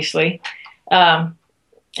later, obviously,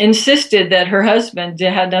 insisted that her husband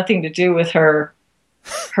had nothing to do with her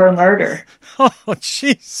murder. Oh,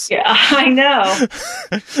 jeez. Yeah, I know.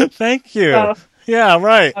 Thank you. Yeah,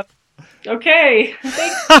 right. Okay.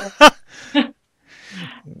 Thank you.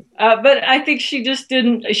 But I think she just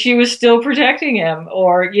didn't, she was still protecting him,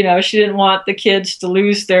 or, she didn't want the kids to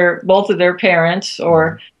lose both of their parents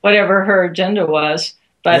or whatever her agenda was.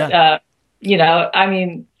 But,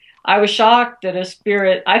 I was shocked that a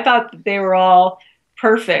spirit, I thought that they were all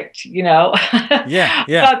perfect, Yeah. I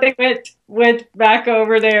thought they went back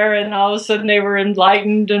over there and all of a sudden they were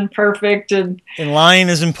enlightened and perfect. And lying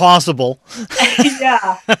is impossible.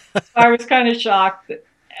 Yeah. I was kind of shocked.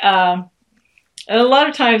 And a lot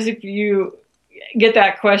of times if you get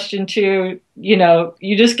that question too,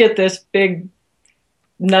 you just get this big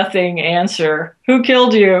nothing answer. Who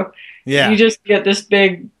killed you? Yeah. You just get this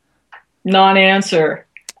big non-answer.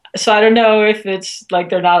 So I don't know if it's like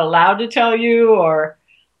they're not allowed to tell you, or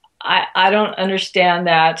I don't understand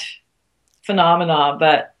that phenomena,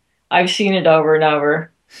 but I've seen it over and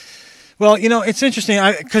over. Well, it's interesting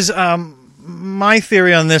because my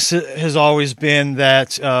theory on this has always been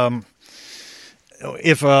that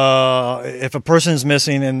if a person is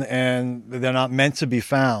missing and they're not meant to be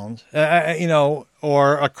found,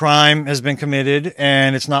 or a crime has been committed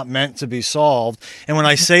and it's not meant to be solved. And when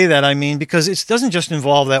I say that, I mean because it doesn't just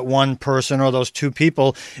involve that one person or those two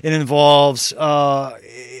people. It involves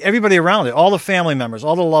everybody around it, all the family members,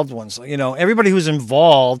 all the loved ones. Everybody who's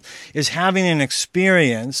involved is having an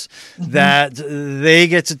experience that they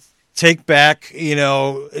get to take back,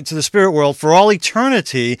 to the spirit world for all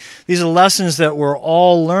eternity. These are lessons that we're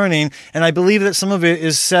all learning, and I believe that some of it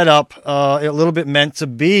is set up a little bit meant to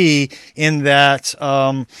be, in that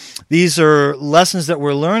these are lessons that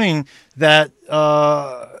we're learning that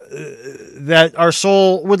that our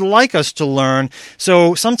soul would like us to learn.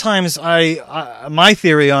 So sometimes my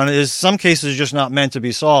theory on it is some cases are just not meant to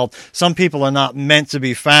be solved. Some people are not meant to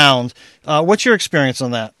be found. What's your experience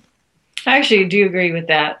on that? I actually do agree with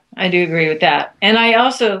that. I do agree with that. And I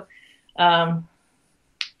also um,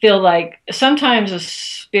 feel like sometimes a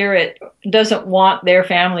spirit doesn't want their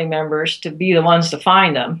family members to be the ones to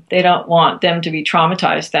find them. They don't want them to be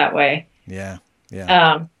traumatized that way. Yeah.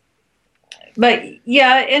 Yeah. Um, but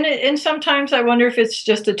yeah, and sometimes I wonder if it's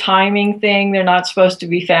just a timing thing. They're not supposed to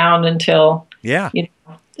be found until Yeah. you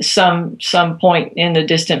know some point in the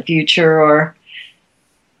distant future, or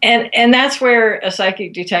and that's where a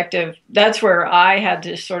psychic detective. That's where I had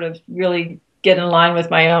to sort of really get in line with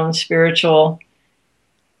my own spiritual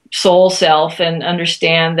soul self and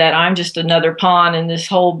understand that I'm just another pawn in this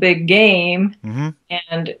whole big game, Mm-hmm.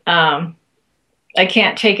 and I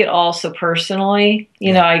can't take it all so personally.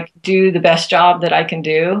 You know, Yeah. I do the best job that I can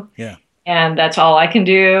do, Yeah. and that's all I can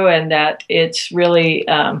do, and that it's really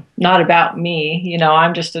not about me. You know,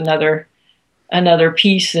 I'm just another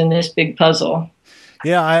piece in this big puzzle.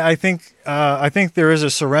 Yeah, I think there is a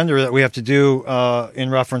surrender that we have to do in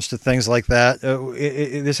reference to things like that.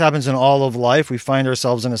 This happens in all of life. We find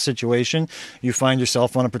ourselves in a situation. You find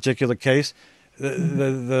yourself on a particular case.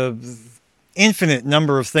 The infinite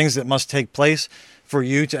number of things that must take place for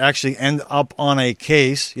you to actually end up on a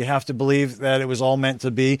case. You have to believe that it was all meant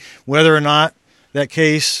to be, whether or not that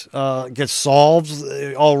case gets solved,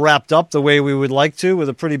 all wrapped up the way we would like to with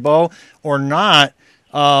a pretty bow, or not.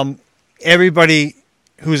 Everybody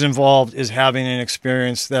who's involved is having an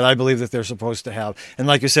experience that I believe that they're supposed to have. And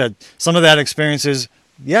like you said, some of that experience is,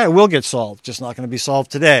 yeah, it will get solved, just not going to be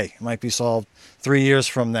solved today. It might be solved 3 years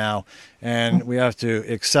from now. And we have to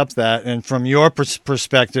accept that. And from your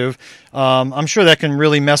perspective, I'm sure that can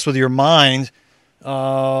really mess with your mind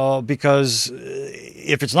because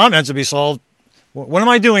if it's not meant to be solved, what am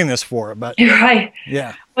I doing this for? But You're right.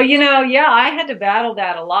 yeah, Well, yeah, I had to battle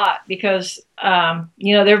that a lot because, there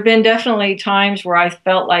have been definitely times where I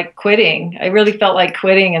felt like quitting. I really felt like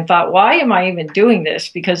quitting and thought, why am I even doing this?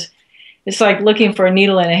 Because it's like looking for a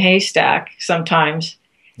needle in a haystack sometimes.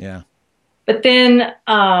 yeah, But then,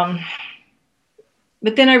 I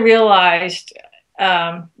realized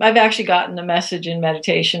I've actually gotten the message in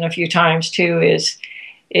meditation a few times too.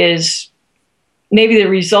 Is maybe the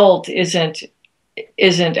result isn't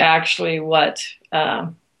actually what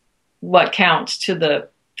counts to the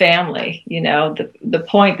family. The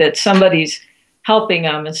point that somebody's helping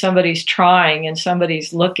them and somebody's trying and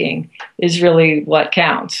somebody's looking is really what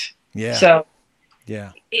counts. yeah, So,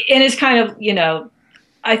 yeah, and it's kind of,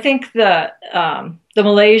 I think the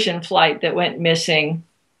Malaysian flight that went missing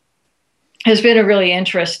has been a really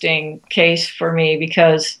interesting case for me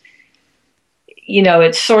because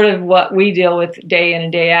it's sort of what we deal with day in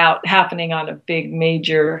and day out happening on a big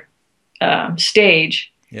major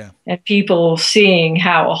stage. yeah, And people seeing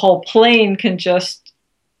how a whole plane can just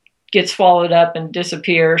get swallowed up and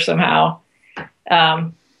disappear somehow.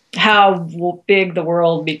 How big the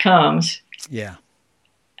world becomes. yeah,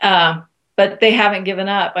 But they haven't given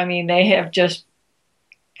up. I mean, they have just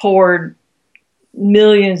poured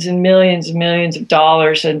millions and millions and millions of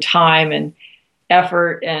dollars and time and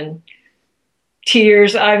effort and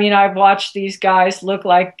tears. I mean, I've watched these guys look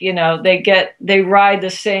like, they ride the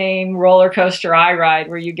same roller coaster I ride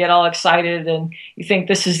where you get all excited and you think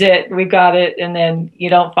this is it, we got it. And then you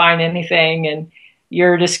don't find anything and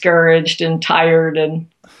you're discouraged and tired and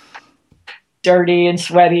dirty and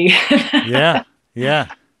sweaty. yeah, yeah.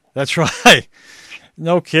 That's right.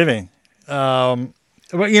 No kidding. But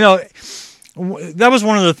that was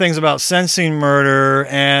one of the things about Sensing Murder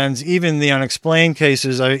and even the unexplained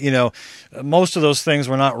cases. Most of those things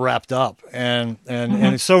were not wrapped up, and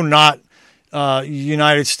it's so not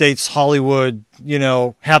United States Hollywood,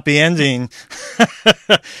 happy ending.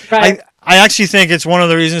 Right. I actually think it's one of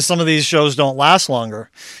the reasons some of these shows don't last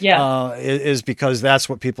longer. Yeah. Is because that's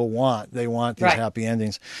what people want. They want these Right. happy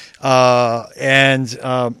endings, but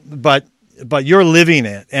you're living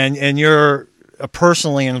it, and you're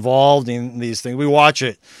personally involved in these things. We watch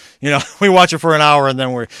it, we watch it for an hour and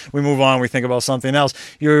then we move on. We think about something else.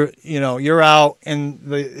 You're out in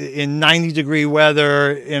 90-degree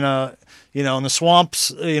weather in the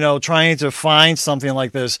swamps, trying to find something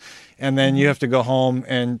like this. And then you have to go home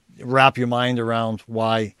and wrap your mind around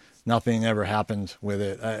why nothing ever happened with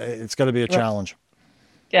it. It's got to be a challenge.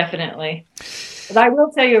 Definitely. But I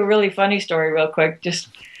will tell you a really funny story real quick, just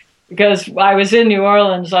because I was in New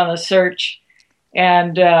Orleans on a search.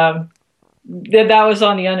 And that was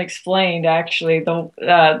on the Unexplained, actually, the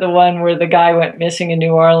one where the guy went missing in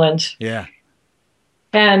New Orleans. Yeah.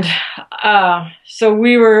 And so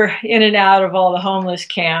we were in and out of all the homeless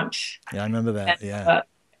camps. Yeah, I remember that. Yeah.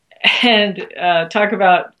 And talk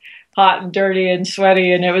about hot and dirty and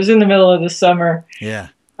sweaty. And it was in the middle of the summer. Yeah.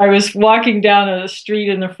 I was walking down a street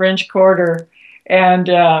in the French Quarter, and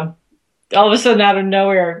all of a sudden, out of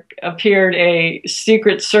nowhere, appeared a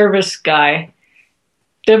Secret Service guy.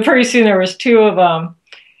 Then pretty soon there was two of them,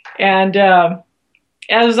 and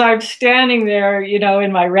as I'm standing there,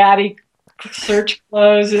 in my ratty search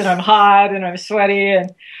clothes, and I'm hot and I'm sweaty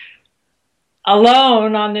and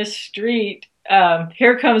alone on this street,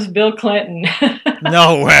 here comes Bill Clinton.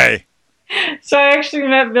 No way. So I actually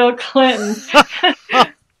met Bill Clinton.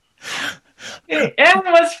 And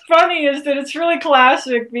what's funny is that it's really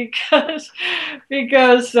classic because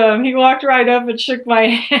he walked right up and shook my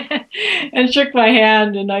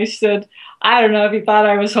hand, and I said, I don't know if he thought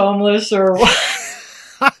I was homeless or what.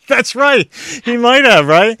 That's right. He might have,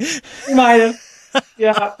 right? He might have.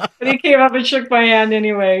 Yeah. But he came up and shook my hand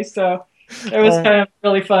anyway, so it was kind of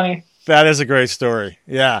really funny. That is a great story.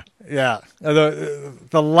 Yeah, yeah. The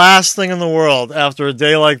last thing in the world after a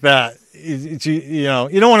day like that, you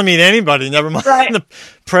don't want to meet anybody, never mind right. the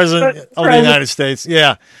president of the United States.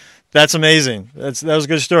 Yeah, that's amazing. That was a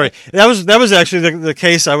good story. That was actually the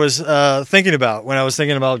case I was thinking about when I was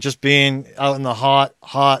thinking about just being out in the hot,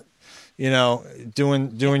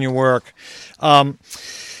 doing your work.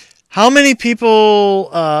 How many people,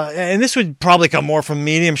 and this would probably come more from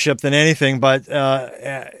mediumship than anything, but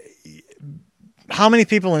how many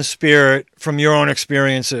people in spirit, from your own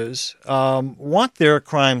experiences, want their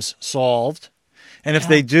crimes solved? And if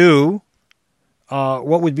they do,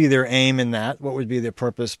 what would be their aim in that? What would be their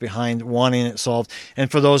purpose behind wanting it solved?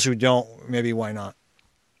 And for those who don't, maybe why not?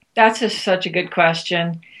 That's such a good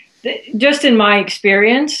question. Just in my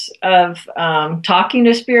experience of talking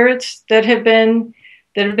to spirits that have been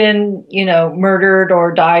murdered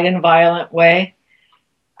or died in a violent way,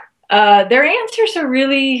 their answers are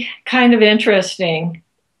really kind of interesting.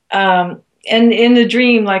 And in the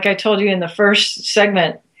dream, like I told you in the first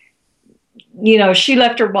segment, she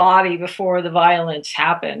left her body before the violence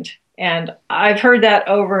happened. And I've heard that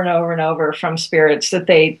over and over and over from spirits, that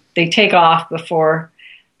they take off before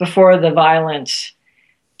the violence.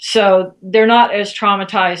 So they're not as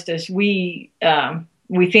traumatized as we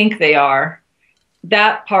think they are.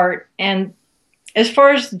 That part. And as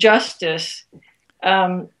far as justice,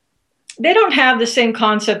 they don't have the same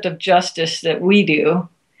concept of justice that we do,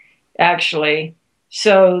 actually.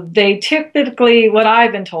 So they typically, what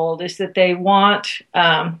I've been told, is that they want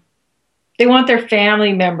their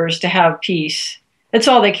family members to have peace. That's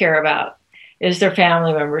all they care about, is their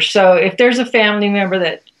family members. So if there's a family member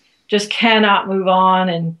that just cannot move on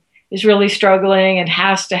and is really struggling and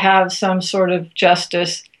has to have some sort of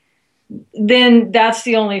justice, then that's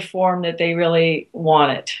the only form that they really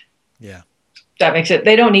want it. Yeah. That makes it.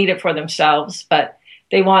 They don't need it for themselves, but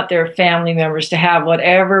they want their family members to have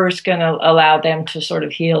whatever is going to allow them to sort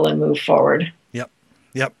of heal and move forward. Yep.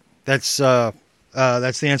 That's the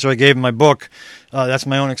answer I gave in my book. That's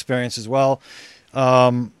my own experience as well.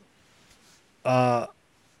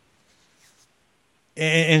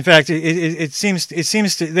 In fact, it seems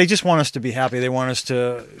to, they just want us to be happy. They want us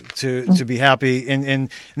to be happy, and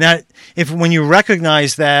that when you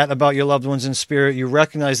recognize that about your loved ones in spirit, you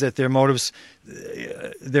recognize that their motives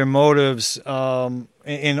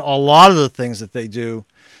in a lot of the things that they do,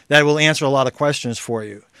 that will answer a lot of questions for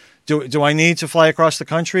you. Do I need to fly across the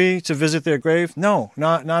country to visit their grave? No,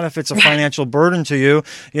 not if it's a financial burden to you.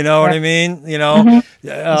 You know what I mean? And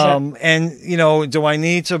do I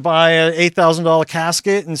need to buy a $8,000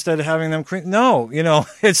 casket instead of having them? No,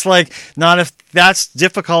 it's like, not if that's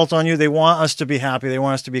difficult on you. They want us to be happy. They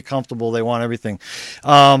want us to be comfortable. They want everything.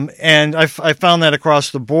 And I found that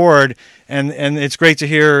across the board. And it's great to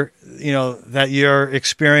hear, that your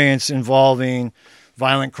experience involving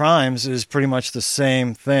violent crimes is pretty much the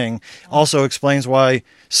same thing. Also explains why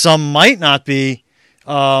some might not be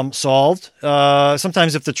solved.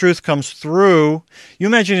 Sometimes if the truth comes through, you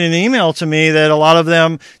mentioned in an email to me that a lot of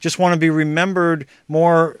them just want to be remembered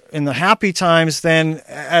more in the happy times than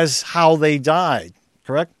as how they died,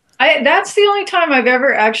 correct? That's the only time I've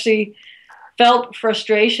ever actually felt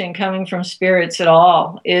frustration coming from spirits at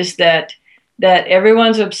all, is that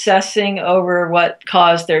everyone's obsessing over what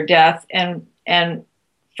caused their death and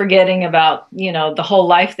forgetting about, the whole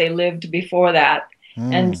life they lived before that.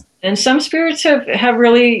 And some spirits have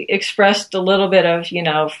really expressed a little bit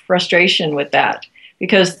of, frustration with that,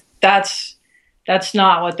 because that's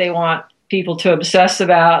not what they want people to obsess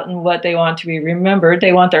about and what they want to be remembered.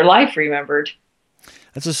 They want their life remembered.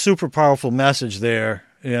 That's a super powerful message there.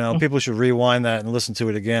 People should rewind that and listen to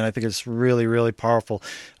it again. I think it's really, really powerful.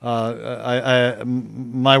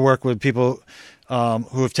 My work with people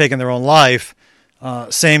who have taken their own life,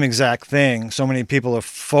 same exact thing. So many people are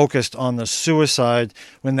focused on the suicide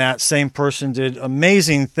when that same person did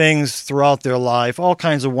amazing things throughout their life, all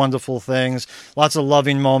kinds of wonderful things, lots of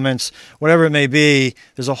loving moments, whatever it may be.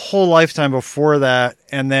 There's a whole lifetime before that.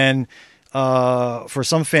 And then for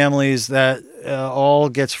some families, that all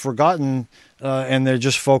gets forgotten and they're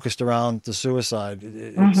just focused around the suicide.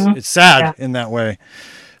 It's sad in that way.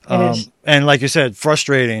 And like you said,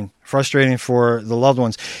 frustrating for the loved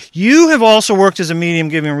ones. You have also worked as a medium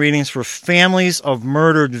giving readings for families of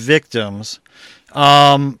murdered victims.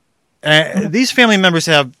 And these family members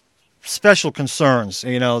have special concerns,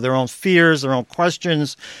 their own fears, their own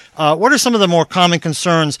questions. What are some of the more common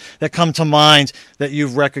concerns that come to mind that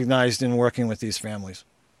you've recognized in working with these families?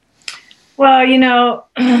 Well,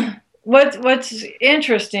 what's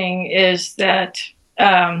interesting is that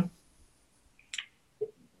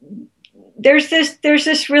there's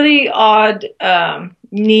this really odd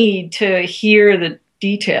need to hear the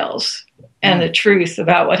details and the truth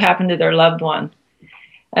about what happened to their loved one,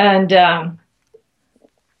 and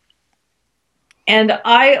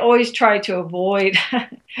I always try to avoid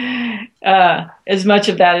as much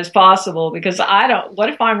of that as possible, because what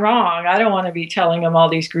if I'm wrong? I don't want to be telling them all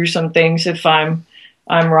these gruesome things if I'm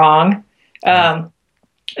wrong.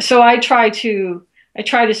 So I try to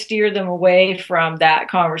steer them away from that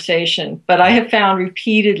conversation. But I have found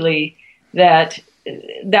repeatedly that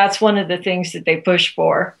that's one of the things that they push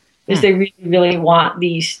for, is they really, really want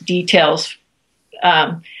these details.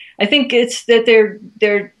 I think it's that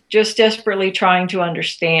they're just desperately trying to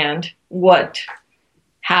understand what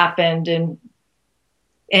happened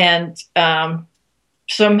and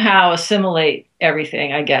somehow assimilate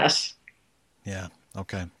everything, I guess. Yeah.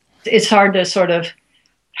 Okay. It's hard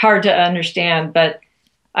to understand, but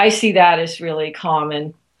I see that as really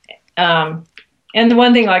common. And the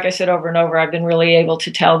one thing, like I said over and over, I've been really able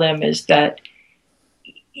to tell them is that,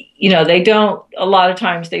 they don't, a lot of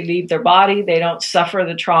times they leave their body. They don't suffer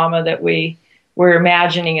the trauma that we're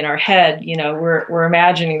imagining in our head. We're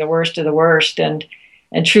imagining the worst of the worst. And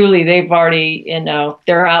truly they've already,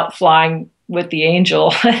 they're out flying with the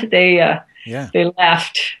angel. They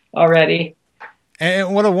left already.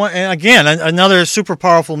 And again, another super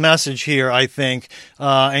powerful message here, I think.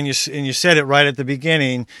 And you said it right at the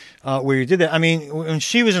beginning where you did that. I mean, when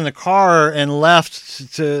she was in the car and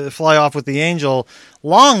left to fly off with the angel,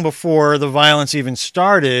 long before the violence even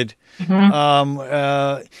started, even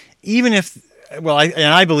if,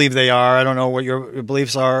 I believe they are. I don't know what your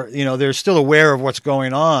beliefs are. They're still aware of what's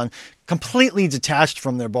going on, completely detached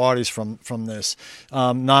from their bodies from this,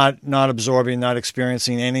 not absorbing, not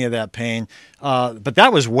experiencing any of that pain. But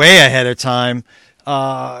that was way ahead of time.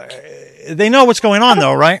 They know what's going on,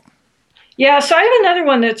 though, right? Yeah. So I have another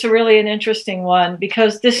one that's really an interesting one,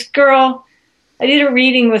 because this girl, I did a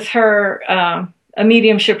reading with her, a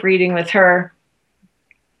mediumship reading with her,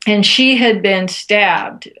 and she had been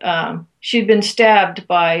stabbed. She'd been stabbed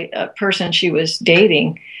by a person she was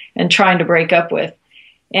dating and trying to break up with.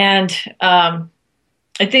 And I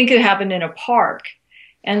think it happened in a park.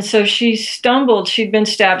 And so she stumbled. She'd been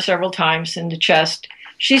stabbed several times in the chest.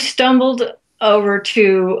 She stumbled over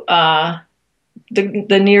to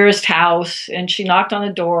the nearest house, and she knocked on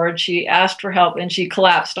the door, and she asked for help, and she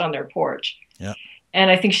collapsed on their porch. Yeah.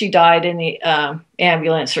 And I think she died in the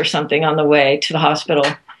ambulance or something on the way to the hospital.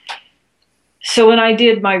 So when I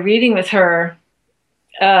did my reading with her,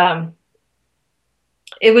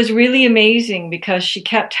 it was really amazing, because she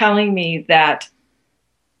kept telling me that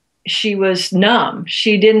she was numb.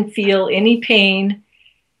 She didn't feel any pain.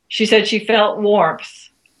 She said she felt warmth,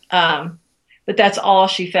 but that's all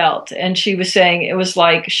she felt. And she was saying it was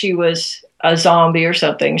like she was a zombie or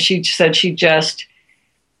something. She said she didn't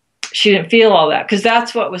feel all that, because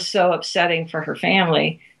that's what was so upsetting for her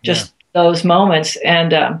family, just those moments.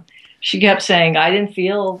 And she kept saying, I didn't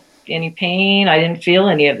feel any pain. I didn't feel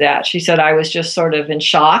any of that. She said, I was just sort of in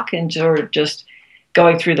shock and sort of just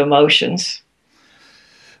going through the motions.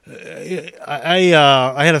 I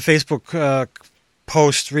had a Facebook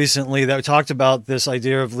post recently that talked about this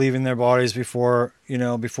idea of leaving their bodies before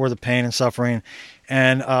the pain and suffering.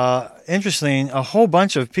 And interesting, a whole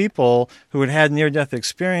bunch of people who had near-death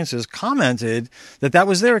experiences commented that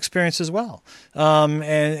was their experience as well.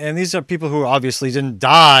 And these are people who obviously didn't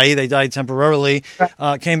die. They died temporarily,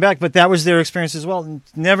 came back, but that was their experience as well.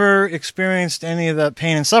 Never experienced any of that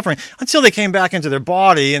pain and suffering until they came back into their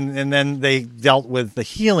body, and then they dealt with the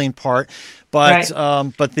healing part. But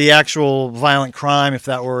the actual violent crime, if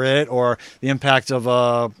that were it, or the impact of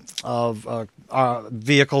a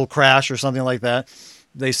vehicle crash or something like that,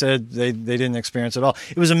 they said they didn't experience at all.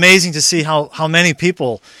 It was amazing to see how many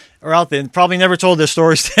people are out there and probably never told their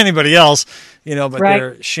stories to anybody else, but Right.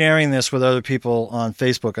 they're sharing this with other people on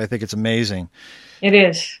Facebook. I think it's amazing. It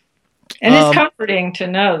is. And it's comforting to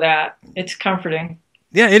know that. It's comforting.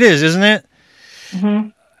 Yeah, it is, isn't it? Hmm.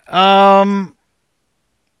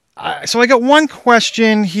 So I got one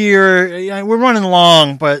question here. We're running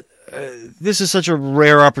long, but this is such a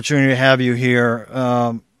rare opportunity to have you here.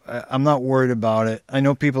 I'm not worried about it. I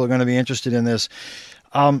know people are going to be interested in this.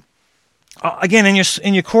 Again,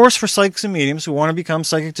 in your course for psychics and mediums who want to become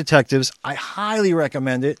psychic detectives, I highly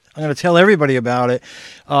recommend it. I'm going to tell everybody about it.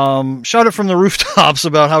 Shout it from the rooftops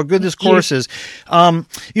about how good this course is.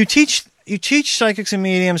 You teach psychics and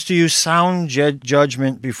mediums to use sound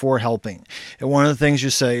judgment before helping. And one of the things you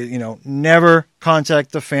say, never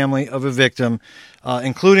contact the family of a victim,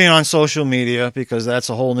 including on social media, because that's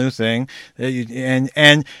a whole new thing.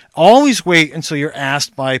 And always wait until you're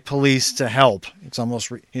asked by police to help. It's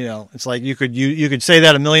almost, it's like you could say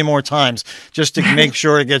that a million more times just to make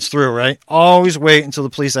sure it gets through, right? Always wait until the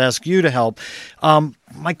police ask you to help.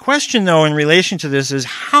 My question, though, in relation to this is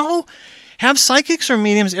how have psychics or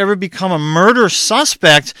mediums ever become a murder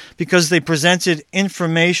suspect because they presented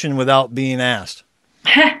information without being asked?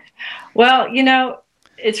 Well,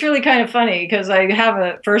 it's really kind of funny because I have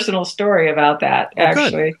a personal story about that,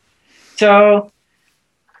 actually. Good. So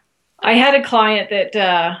I had a client that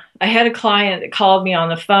called me on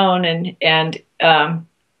the phone, and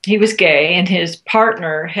he was gay, and his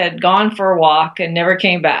partner had gone for a walk and never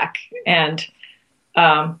came back, and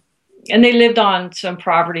they lived on some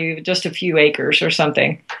property, just a few acres or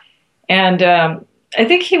something. And I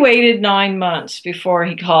think he waited 9 months before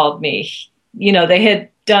he called me. They had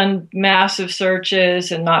done massive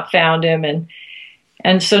searches and not found him.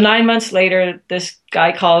 And so 9 months later, this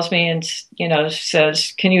guy calls me and,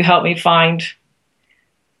 says, can you help me find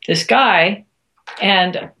this guy?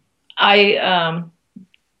 And I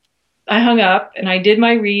hung up and I did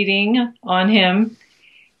my reading on him.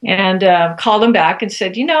 And called him back and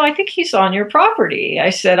said, I think he's on your property. I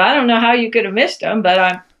said, I don't know how you could have missed him, but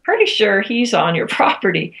I'm pretty sure he's on your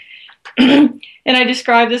property. And I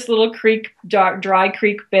described this little creek, dry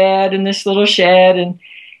creek bed and this little shed.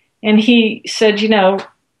 And he said,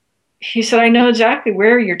 I know exactly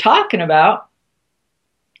where you're talking about.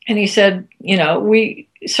 And he said, we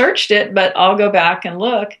searched it, but I'll go back and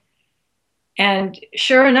look. And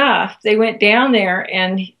sure enough, they went down there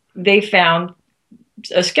and they found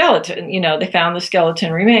a skeleton. They found the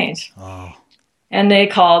skeleton remains. Oh. And they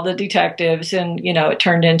called the detectives, and it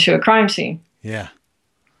turned into a crime scene. Yeah.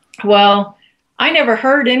 Well, I never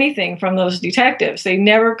heard anything from those detectives. They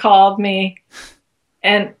never called me,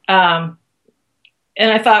 and I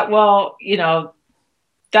thought, well,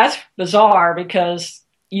 that's bizarre because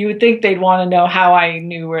you would think they'd want to know how I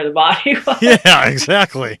knew where the body was. Yeah,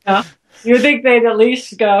 exactly. You would think they'd at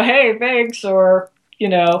least go, hey, thanks, or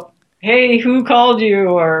hey, who called you,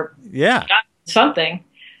 or something.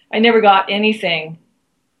 I never got anything.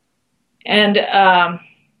 And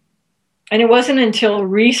it wasn't until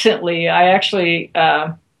recently I actually,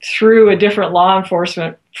 through a different law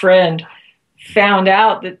enforcement friend, found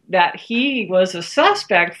out that he was a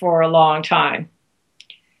suspect for a long time.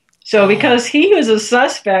 So because he was a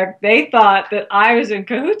suspect, they thought that I was in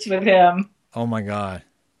cahoots with him. Oh, my God.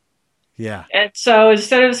 Yeah. And so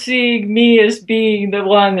instead of seeing me as being the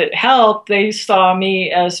one that helped, they saw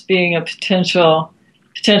me as being a potential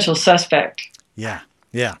suspect. Yeah.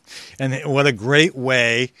 Yeah. And what a great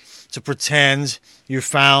way to pretend you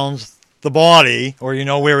found the body or you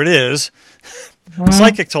know where it is. Mm-hmm. The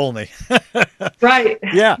psychic told me. Right.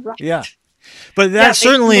 Yeah. Right. Yeah. But that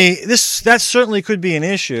certainly could be an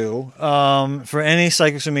issue for any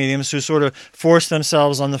psychics or mediums who sort of force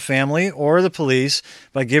themselves on the family or the police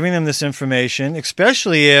by giving them this information,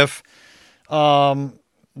 especially if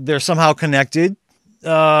they're somehow connected,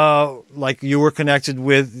 like you were connected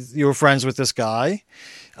with, you were friends with this guy,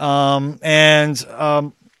 but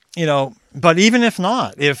even if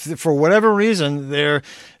not, if for whatever reason the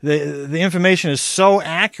information is so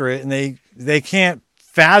accurate and they can't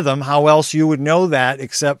fathom how else you would know that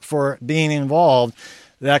except for being involved,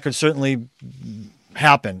 that could certainly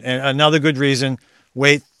happen. And another good reason,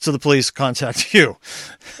 wait till the police contact you.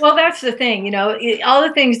 Well, that's the thing, all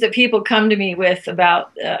the things that people come to me with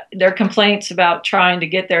about their complaints about trying to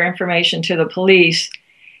get their information to the police,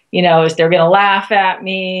 is they're going to laugh at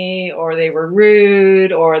me, or they were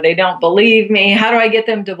rude, or they don't believe me. How do I get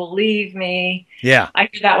them to believe me? Yeah. I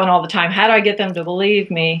hear that one all the time. How do I get them to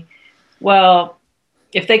believe me? Well,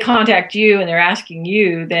 if they contact you and they're asking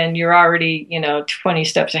you, then you're already, 20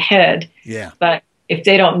 steps ahead. Yeah. But if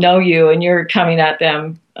they don't know you and you're coming at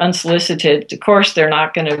them unsolicited, of course they're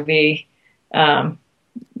not going to be,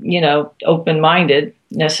 open-minded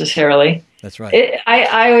necessarily. That's right.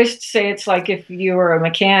 I always say it's like if you were a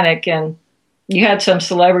mechanic and you had some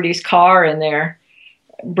celebrity's car in there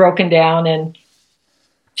broken down and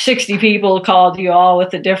 60 people called you all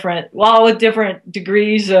with different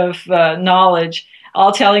degrees of knowledge,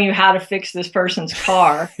 all telling you how to fix this person's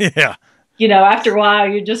car. Yeah. After a while,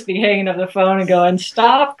 you'd just be hanging up the phone and going,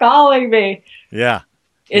 "Stop calling me." Yeah.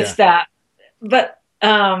 It's that. But,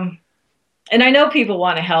 and I know people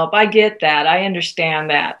want to help. I get that. I understand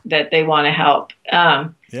that they want to help.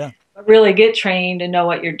 Yeah. Really get trained and know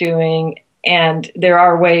what you're doing. And there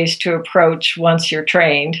are ways to approach once you're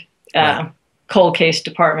trained, Right. cold case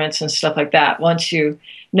departments and stuff like that. Once you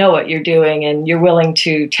know what you're doing and you're willing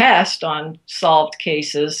to test on solved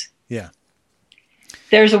cases. Yeah.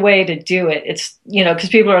 There's a way to do it. It's, because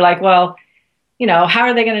people are like, well, how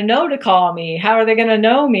are they going to know to call me? How are they going to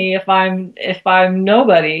know me if I'm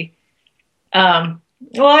nobody?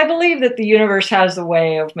 Well, I believe that the universe has a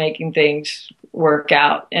way of making things work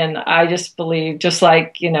out. And I just believe, just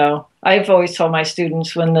like, I've always told my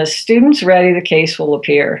students, when the student's ready, the case will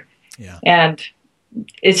appear. Yeah. And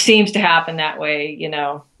it seems to happen that way,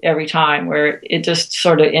 every time, where it just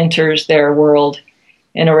sort of enters their world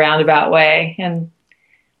in a roundabout way. And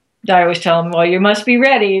I always tell them, well, you must be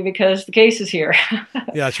ready because the case is here. Yeah,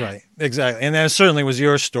 that's right. Exactly. And that certainly was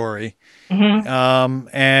your story. Mm-hmm.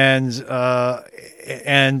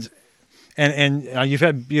 You've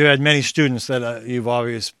had many students that you've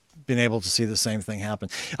always been able to see the same thing happen.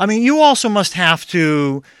 I mean, you also must have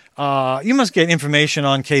to, you must get information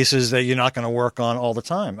on cases that you're not going to work on all the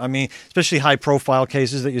time. I mean, especially high profile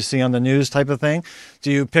cases that you see on the news type of thing.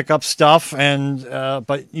 Do you pick up stuff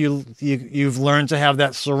but you've learned to have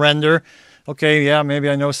that surrender? Okay, yeah, maybe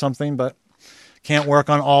I know something, but can't work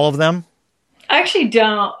on all of them. I actually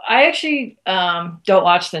don't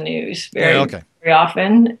watch the news very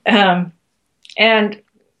often. And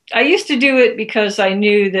I used to do it because I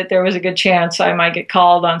knew that there was a good chance I might get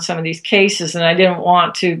called on some of these cases, and I didn't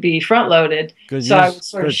want to be front-loaded. So I would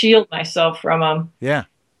sort of shield myself from them. Yeah.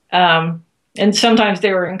 And sometimes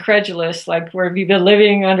they were incredulous, like, where have you been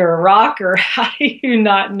living under a rock, or how do you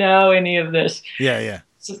not know any of this? Yeah, yeah.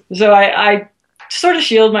 So I sort of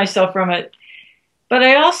shield myself from it. But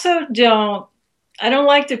I also don't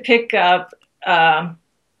like to pick up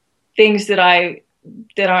things that are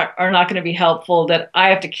not going to be helpful, that I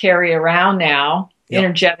have to carry around now,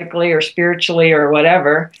 energetically or spiritually or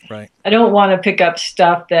whatever. Right. I don't want to pick up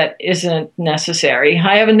stuff that isn't necessary.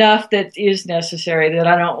 I have enough that is necessary that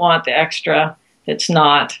I don't want the extra that's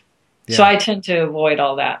not. Yeah. So I tend to avoid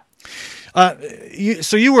all that.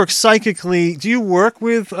 So you work psychically. Do you work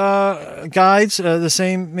with guides, the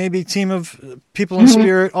same maybe team of people in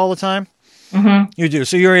spirit all the time? Mm-hmm. You do.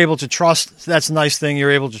 So you're able to trust. That's a nice thing.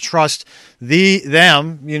 You're able to trust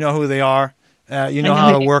them. You know who they are. You know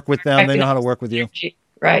how to work with them. They know how to work with you.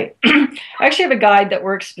 Right. I actually have a guide that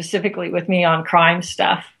works specifically with me on crime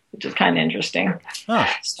stuff, which is kind of interesting. Oh,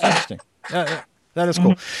 interesting. That is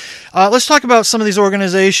cool. Let's talk about some of these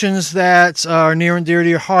organizations that are near and dear to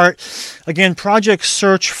your heart. Again,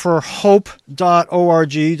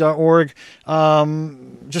 projectsearchforhope.org.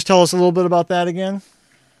 Just tell us a little bit about that again.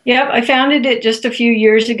 Yep, I founded it just a few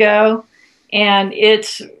years ago, and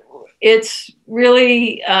it's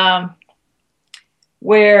really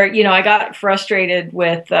where, I got frustrated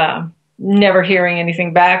with never hearing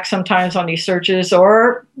anything back sometimes on these searches,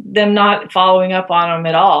 or them not following up on them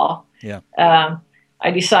at all. Yeah. I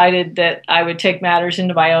decided that I would take matters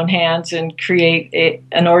into my own hands and create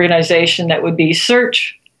an organization that would be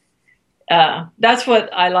search. That's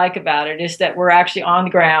what I like about it, is that we're actually on the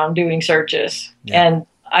ground doing searches. Yeah. And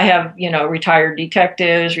I have, retired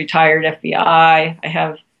detectives, retired FBI. I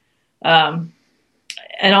have,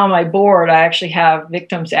 and on my board, I actually have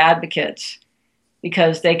victims advocates,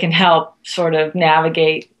 because they can help sort of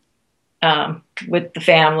navigate with the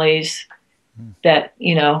families that,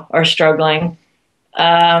 are struggling.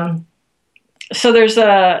 So there's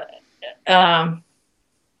and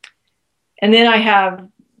then I have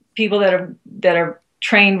people that are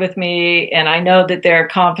trained with me, and I know that they're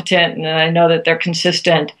competent, and I know that they're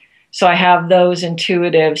consistent. So I have those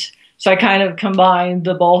intuitives. So I kind of combine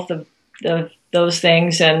both of those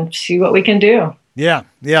things and see what we can do. Yeah,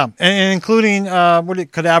 yeah, and including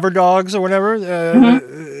cadaver dogs or whatever.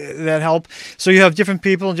 that help. So you have different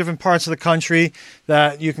people in different parts of the country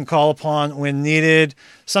that you can call upon when needed.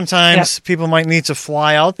 Sometimes people might need to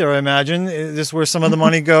fly out there, I imagine. Is this where some of the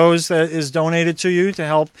money goes that is donated to you to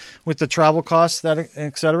help with the travel costs,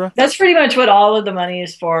 et cetera? That's pretty much what all of the money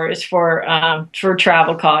is for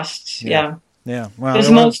travel costs. Yeah. Yeah. Wow.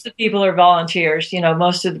 Because most of the people are volunteers.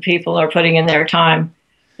 Most of the people are putting in their time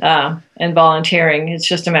and volunteering. It's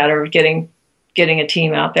just a matter of getting a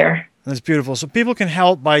team out there. That's beautiful. So people can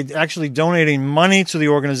help by actually donating money to the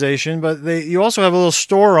organization, but you also have a little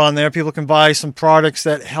store on there. People can buy some products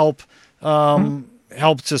that help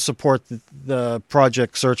to support the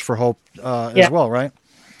project Search for Hope as well, right?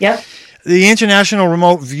 Yep. The International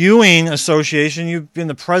Remote Viewing Association, you've been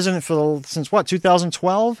the president since what,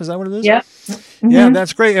 2012? Is that what it is? Yeah. Mm-hmm. Yeah,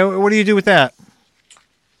 that's great. What do you do with that?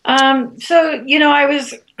 So, I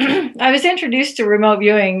was I was introduced to remote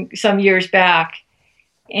viewing some years back.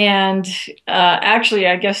 And actually,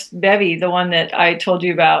 I guess Bevy, the one that I told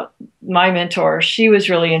you about, my mentor, she was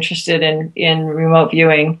really interested in remote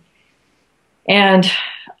viewing. And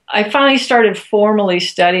I finally started formally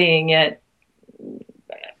studying it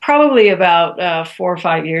probably about 4 or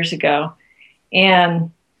 5 years ago.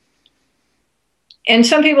 And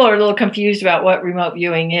some people are a little confused about what remote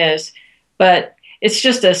viewing is, but it's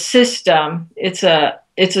just a system. It's a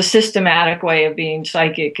systematic way of being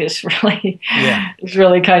psychic is really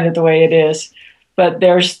kind of the way it is. But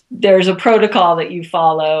there's a protocol that you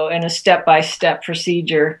follow and a step-by-step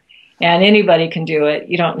procedure, and anybody can do it.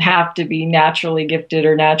 You don't have to be naturally gifted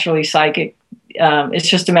or naturally psychic. It's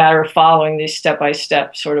just a matter of following this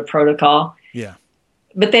step-by-step sort of protocol. Yeah.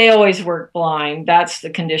 But they always work blind. That's the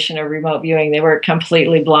condition of remote viewing. They work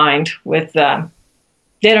completely blind with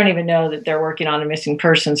they don't even know that they're working on a missing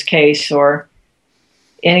persons case or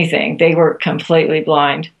anything. They work completely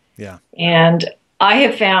blind. Yeah. And I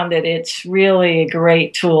have found that it's really a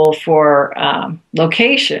great tool for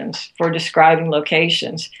locations, for describing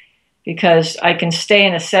locations, because I can stay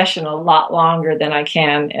in a session a lot longer than I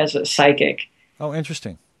can as a psychic. Oh,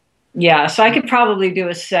 interesting. Yeah, so I could probably do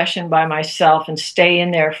a session by myself and stay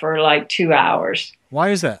in there for like 2 hours.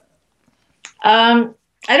 Why is that?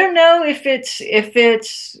 I don't know if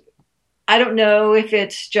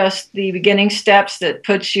it's just the beginning steps that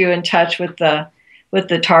puts you in touch with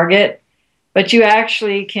the target, but you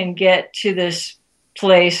actually can get to this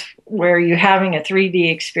place where you're having a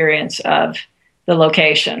 3D experience of the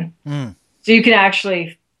location. So you can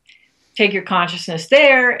actually take your consciousness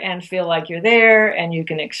there and feel like you're there, and you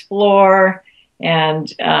can explore.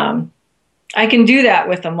 And I can do that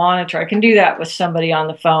with a monitor. I can do that with somebody on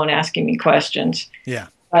the phone asking me questions. Yeah.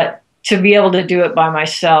 But to be able to do it by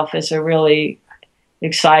myself is a really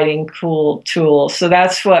exciting, cool tool. So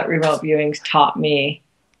that's what remote viewing's taught me.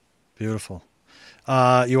 Beautiful.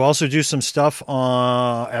 You also do some stuff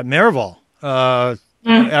at Miraval,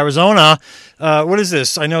 Arizona. What is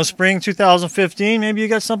this? I know spring 2015. Maybe you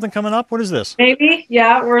got something coming up. What is this? Maybe.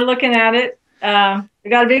 Yeah, we're looking at it. We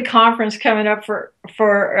got a big conference coming up for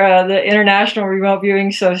the International Remote Viewing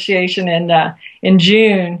Association in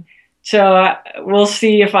June. So we'll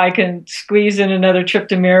see if I can squeeze in another trip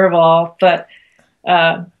to Miraval. But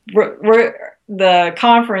the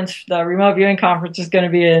conference, the remote viewing conference, is going to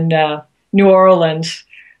be in New Orleans.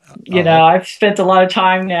 You know, I've spent a lot of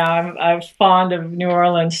time now. I'm fond of New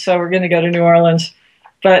Orleans, so we're going to go to New Orleans.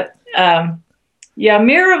 But yeah,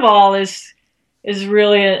 Miraval is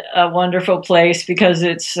really a wonderful place because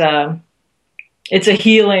it's a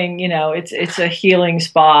healing. It's a healing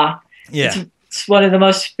spa. Yeah. It's one of the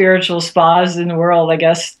most spiritual spas in the world, I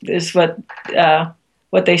guess, is what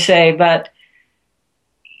they say. But,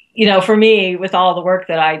 for me, with all the work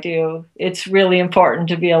that I do, it's really important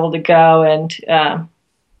to be able to go and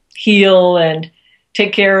heal and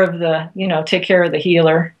take care of the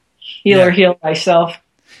healer. Heal thyself.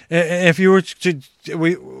 If you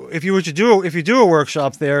do a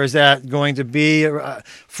workshop there, is that going to be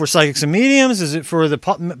for psychics and mediums? Is it for the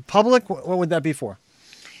public? What would that be for?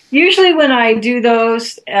 Usually when I do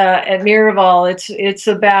those at Miraval, it's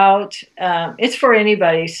about it's for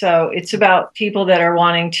anybody. So it's about people that are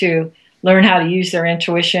wanting to learn how to use their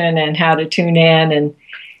intuition and how to tune in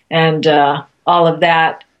and all of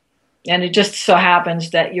that. And it just so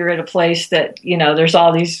happens that you're at a place that there's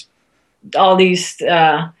all these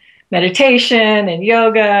meditation and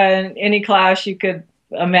yoga and any class you could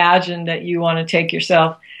imagine that you want to take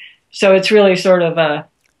yourself. So it's really sort of a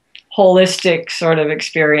holistic sort of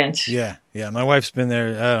experience. Yeah. My wife's been there,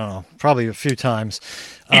 I don't know, probably a few times,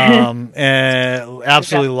 and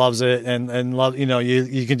absolutely loves it. And love,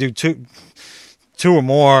 you can do two or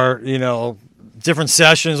more, different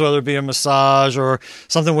sessions, whether it be a massage or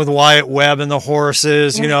something with Wyatt Webb and the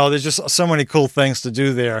horses. You know, there's just so many cool things to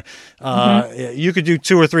do there. You could do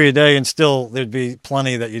 2 or 3 a day and still there'd be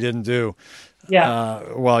plenty that you didn't do.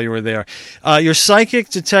 While you were there. Your psychic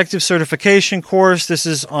detective certification course, this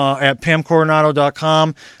is at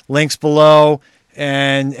pamcoronado.com, links below,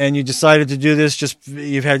 and you decided to do this.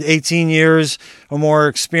 You've had 18 years or more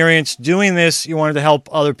experience doing this. You wanted to help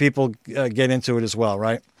other people get into it as well,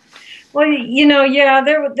 right? Well,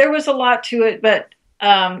 there was a lot to it, but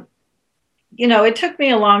it took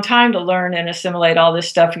me a long time to learn and assimilate all this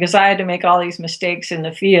stuff because I had to make all these mistakes in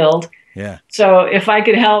the field. Yeah. So if I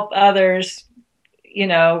could help others,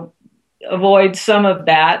 avoid some of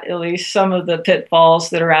that, at least some of the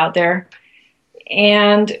pitfalls that are out there.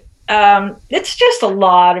 And it's just a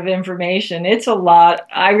lot of information. It's a lot.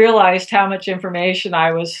 I realized how much information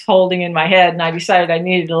I was holding in my head, and I decided I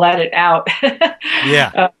needed to let it out.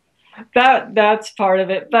 Yeah. That's part of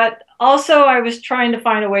it. But also I was trying to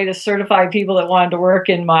find a way to certify people that wanted to work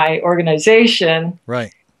in my organization.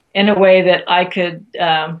 Right. In a way that I could,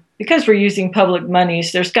 because we're using public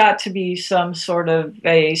monies, there's got to be some sort of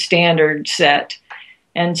a standard set.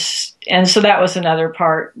 And so that was another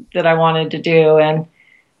part that I wanted to do. And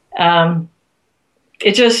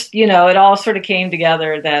it just, it all sort of came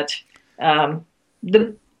together that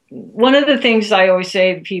one of the things I always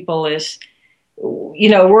say to people is,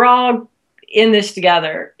 we're all in this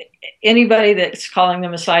together. Anybody that's calling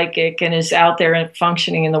them a psychic and is out there and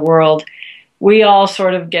functioning in the world, we all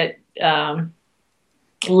sort of get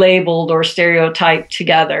labeled or stereotyped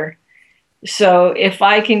together. So if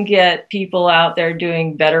I can get people out there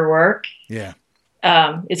doing better work,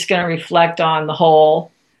 it's going to reflect on the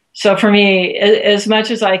whole. So for me, as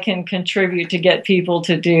much as I can contribute to get people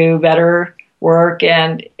to do better work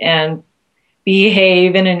and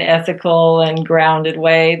behave in an ethical and grounded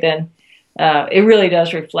way, then it really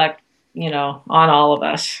does reflect, on all of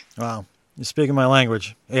us. Wow. You're speaking my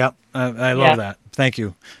language. Yeah, I love that. Thank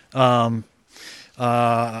you. I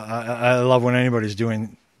love when anybody's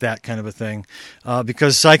doing that kind of a thing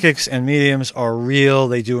because psychics and mediums are real.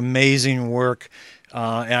 They do amazing work.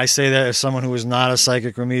 And I say that as someone who is not a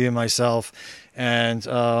psychic or medium myself. And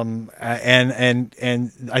I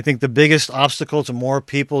think the biggest obstacle to more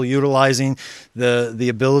people utilizing the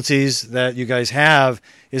abilities that you guys have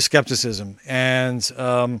is skepticism, and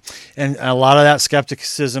a lot of that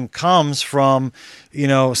skepticism comes from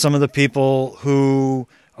some of the people who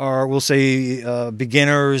are, we'll say,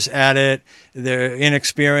 beginners at it. They're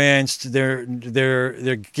inexperienced.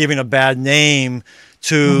 They're giving a bad name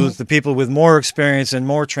to the people with more experience and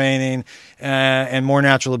more training and more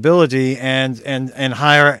natural ability and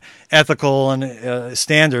higher ethical and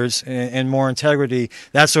standards and more integrity,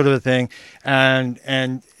 that sort of a thing.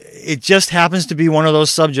 And it just happens to be one of those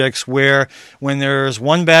subjects where when there's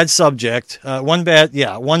one bad subject, one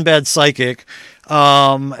bad psychic,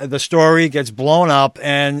 the story gets blown up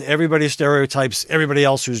and everybody stereotypes everybody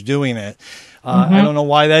else who's doing it. I don't know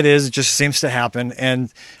why that is. It just seems to happen,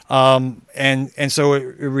 and so it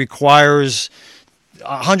requires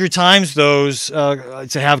 100 times those to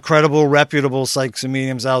have credible, reputable psychics and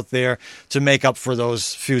mediums out there to make up for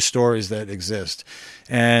those few stories that exist.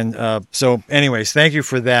 And so, anyways, thank you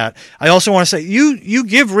for that. I also want to say you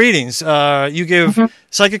give readings. You give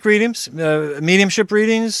psychic readings, mediumship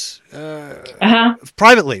readings,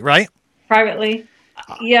 privately, right? Privately.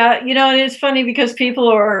 Yeah, and it's funny because people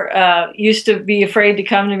are used to be afraid to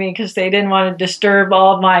come to me because they didn't want to disturb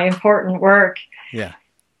all of my important work. Yeah.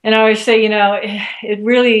 And I always say, it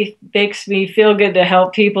really makes me feel good to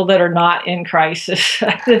help people that are not in crisis,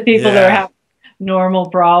 the people that have normal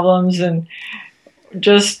problems and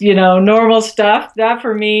just, normal stuff. That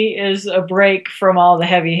for me is a break from all the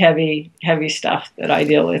heavy, heavy, heavy stuff that I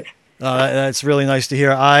deal with. That's really nice to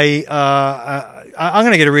hear. I'm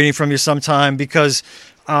going to get a reading from you sometime because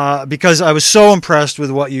I was so impressed with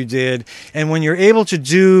what you did. And when you're able to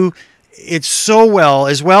do it so well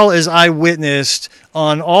as I witnessed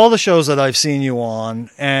on all the shows that I've seen you on,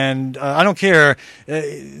 and I don't care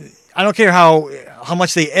how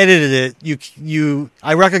much they edited it.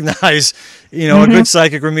 I recognize, a good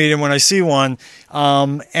psychic or medium when I see one.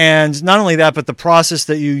 And not only that, but the process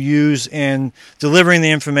that you use in delivering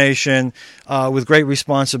the information with great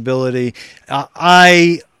responsibility.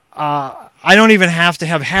 I don't even have to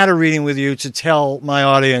have had a reading with you to tell my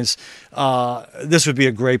audience this would be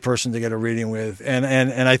a great person to get a reading with, and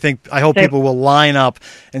I hope people will line up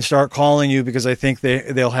and start calling you because I think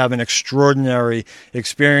they'll have an extraordinary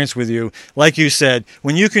experience with you. Like you said,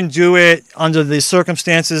 when you can do it under the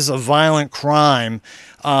circumstances of violent crime,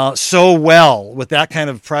 so well with that kind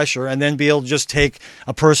of pressure, and then be able to just take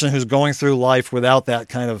a person who's going through life without that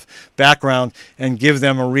kind of background and give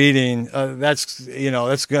them a reading. That's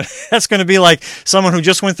going to be like someone who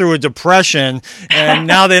just went through a depression and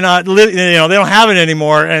now they're not, they don't have it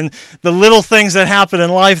anymore. And the little things that happen in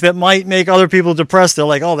life that might make other people depressed, they're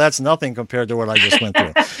like, oh, that's nothing compared to what I just went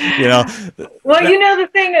through. Well, the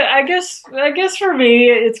thing, I guess for me,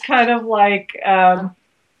 it's kind of like, crime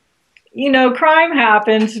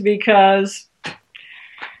happens because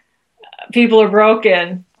people are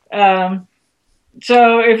broken.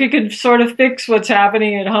 So if you could sort of fix what's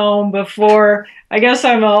happening at home before, I guess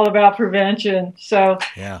I'm all about prevention. So,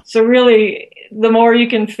 yeah. So really, the more you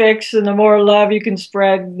can fix and the more love you can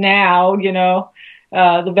spread now,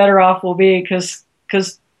 the better off we'll be. Because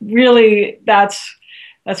really, that's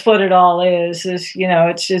what it all is.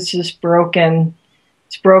 It's just broken.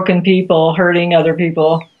 It's broken people hurting other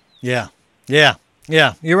people. Yeah.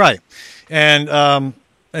 You're right, and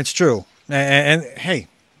it's true. And hey,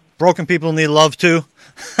 broken people need love too.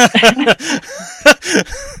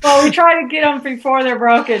 Well, we try to get them before they're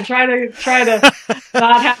broken. Try to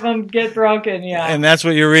not have them get broken. Yeah. And that's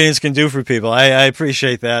what your readings can do for people. I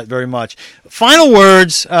appreciate that very much. Final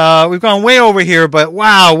words. We've gone way over here, but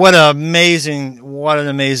wow, what an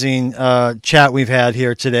amazing chat we've had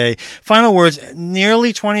here today. Final words.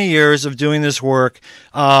 Nearly 20 years of doing this work.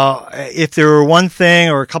 If there were one thing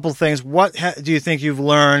or a couple of things, what do you think you've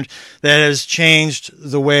learned that has changed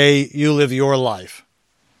the way you live your life?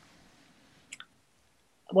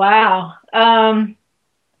 Wow.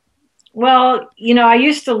 Well, I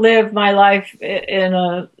used to live my life in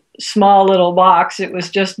a small little box. It was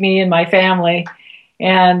just me and my family.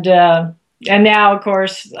 And now, of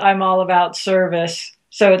course, I'm all about service.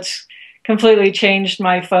 So it's completely changed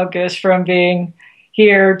my focus from being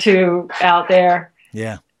here to out there.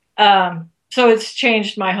 Yeah. So it's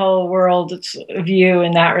changed my whole world's view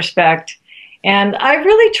in that respect. And I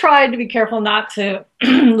really tried to be careful not to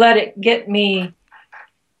let it get me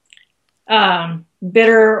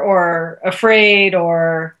bitter or afraid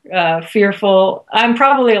or fearful. I'm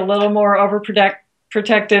probably a little more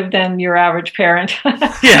overprotective than your average parent.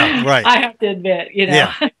 Yeah, right. I have to admit,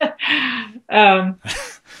 Yeah.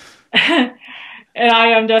 And I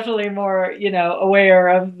am definitely more, aware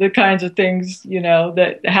of the kinds of things,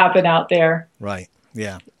 that happen out there. Right.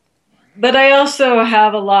 Yeah. But I also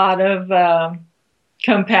have a lot of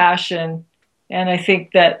compassion, and I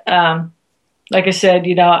think that. Like I said,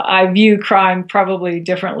 I view crime probably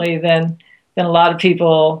differently than a lot of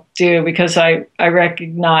people do, because I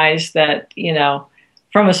recognize that,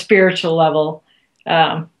 from a spiritual level,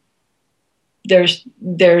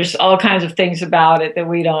 there's all kinds of things about it that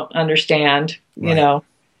we don't understand,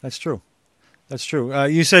 That's true. That's true.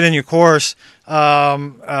 You said in your course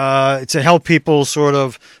to help people sort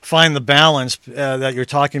of find the balance that you're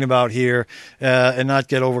talking about here and not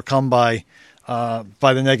get overcome by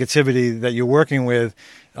the negativity that you're working with,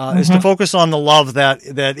 is to focus on the love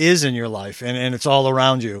that is in your life and it's all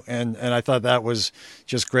around you. And I thought that was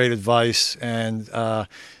just great advice. And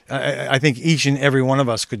I think each and every one of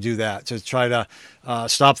us could do that, to try to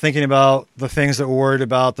stop thinking about the things that we're worried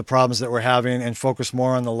about, the problems that we're having, and focus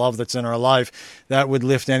more on the love that's in our life. That would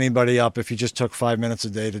lift anybody up if you just took 5 minutes a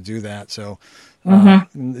day to do that. So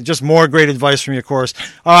just more great advice from your course.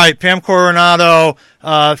 All right, Pam Coronado,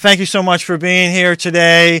 thank you so much for being here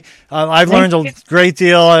today. I've learned a great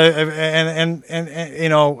deal, and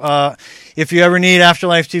if you ever need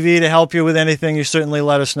Afterlife TV to help you with anything, you certainly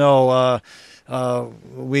let us know.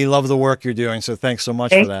 We love the work you're doing, so thanks so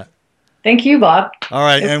much for that. Thank you, Bob. All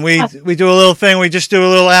right, and we do a little thing. We just do a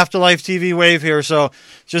little Afterlife TV wave here, so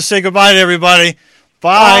just say goodbye to everybody.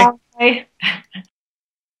 Bye. Bye.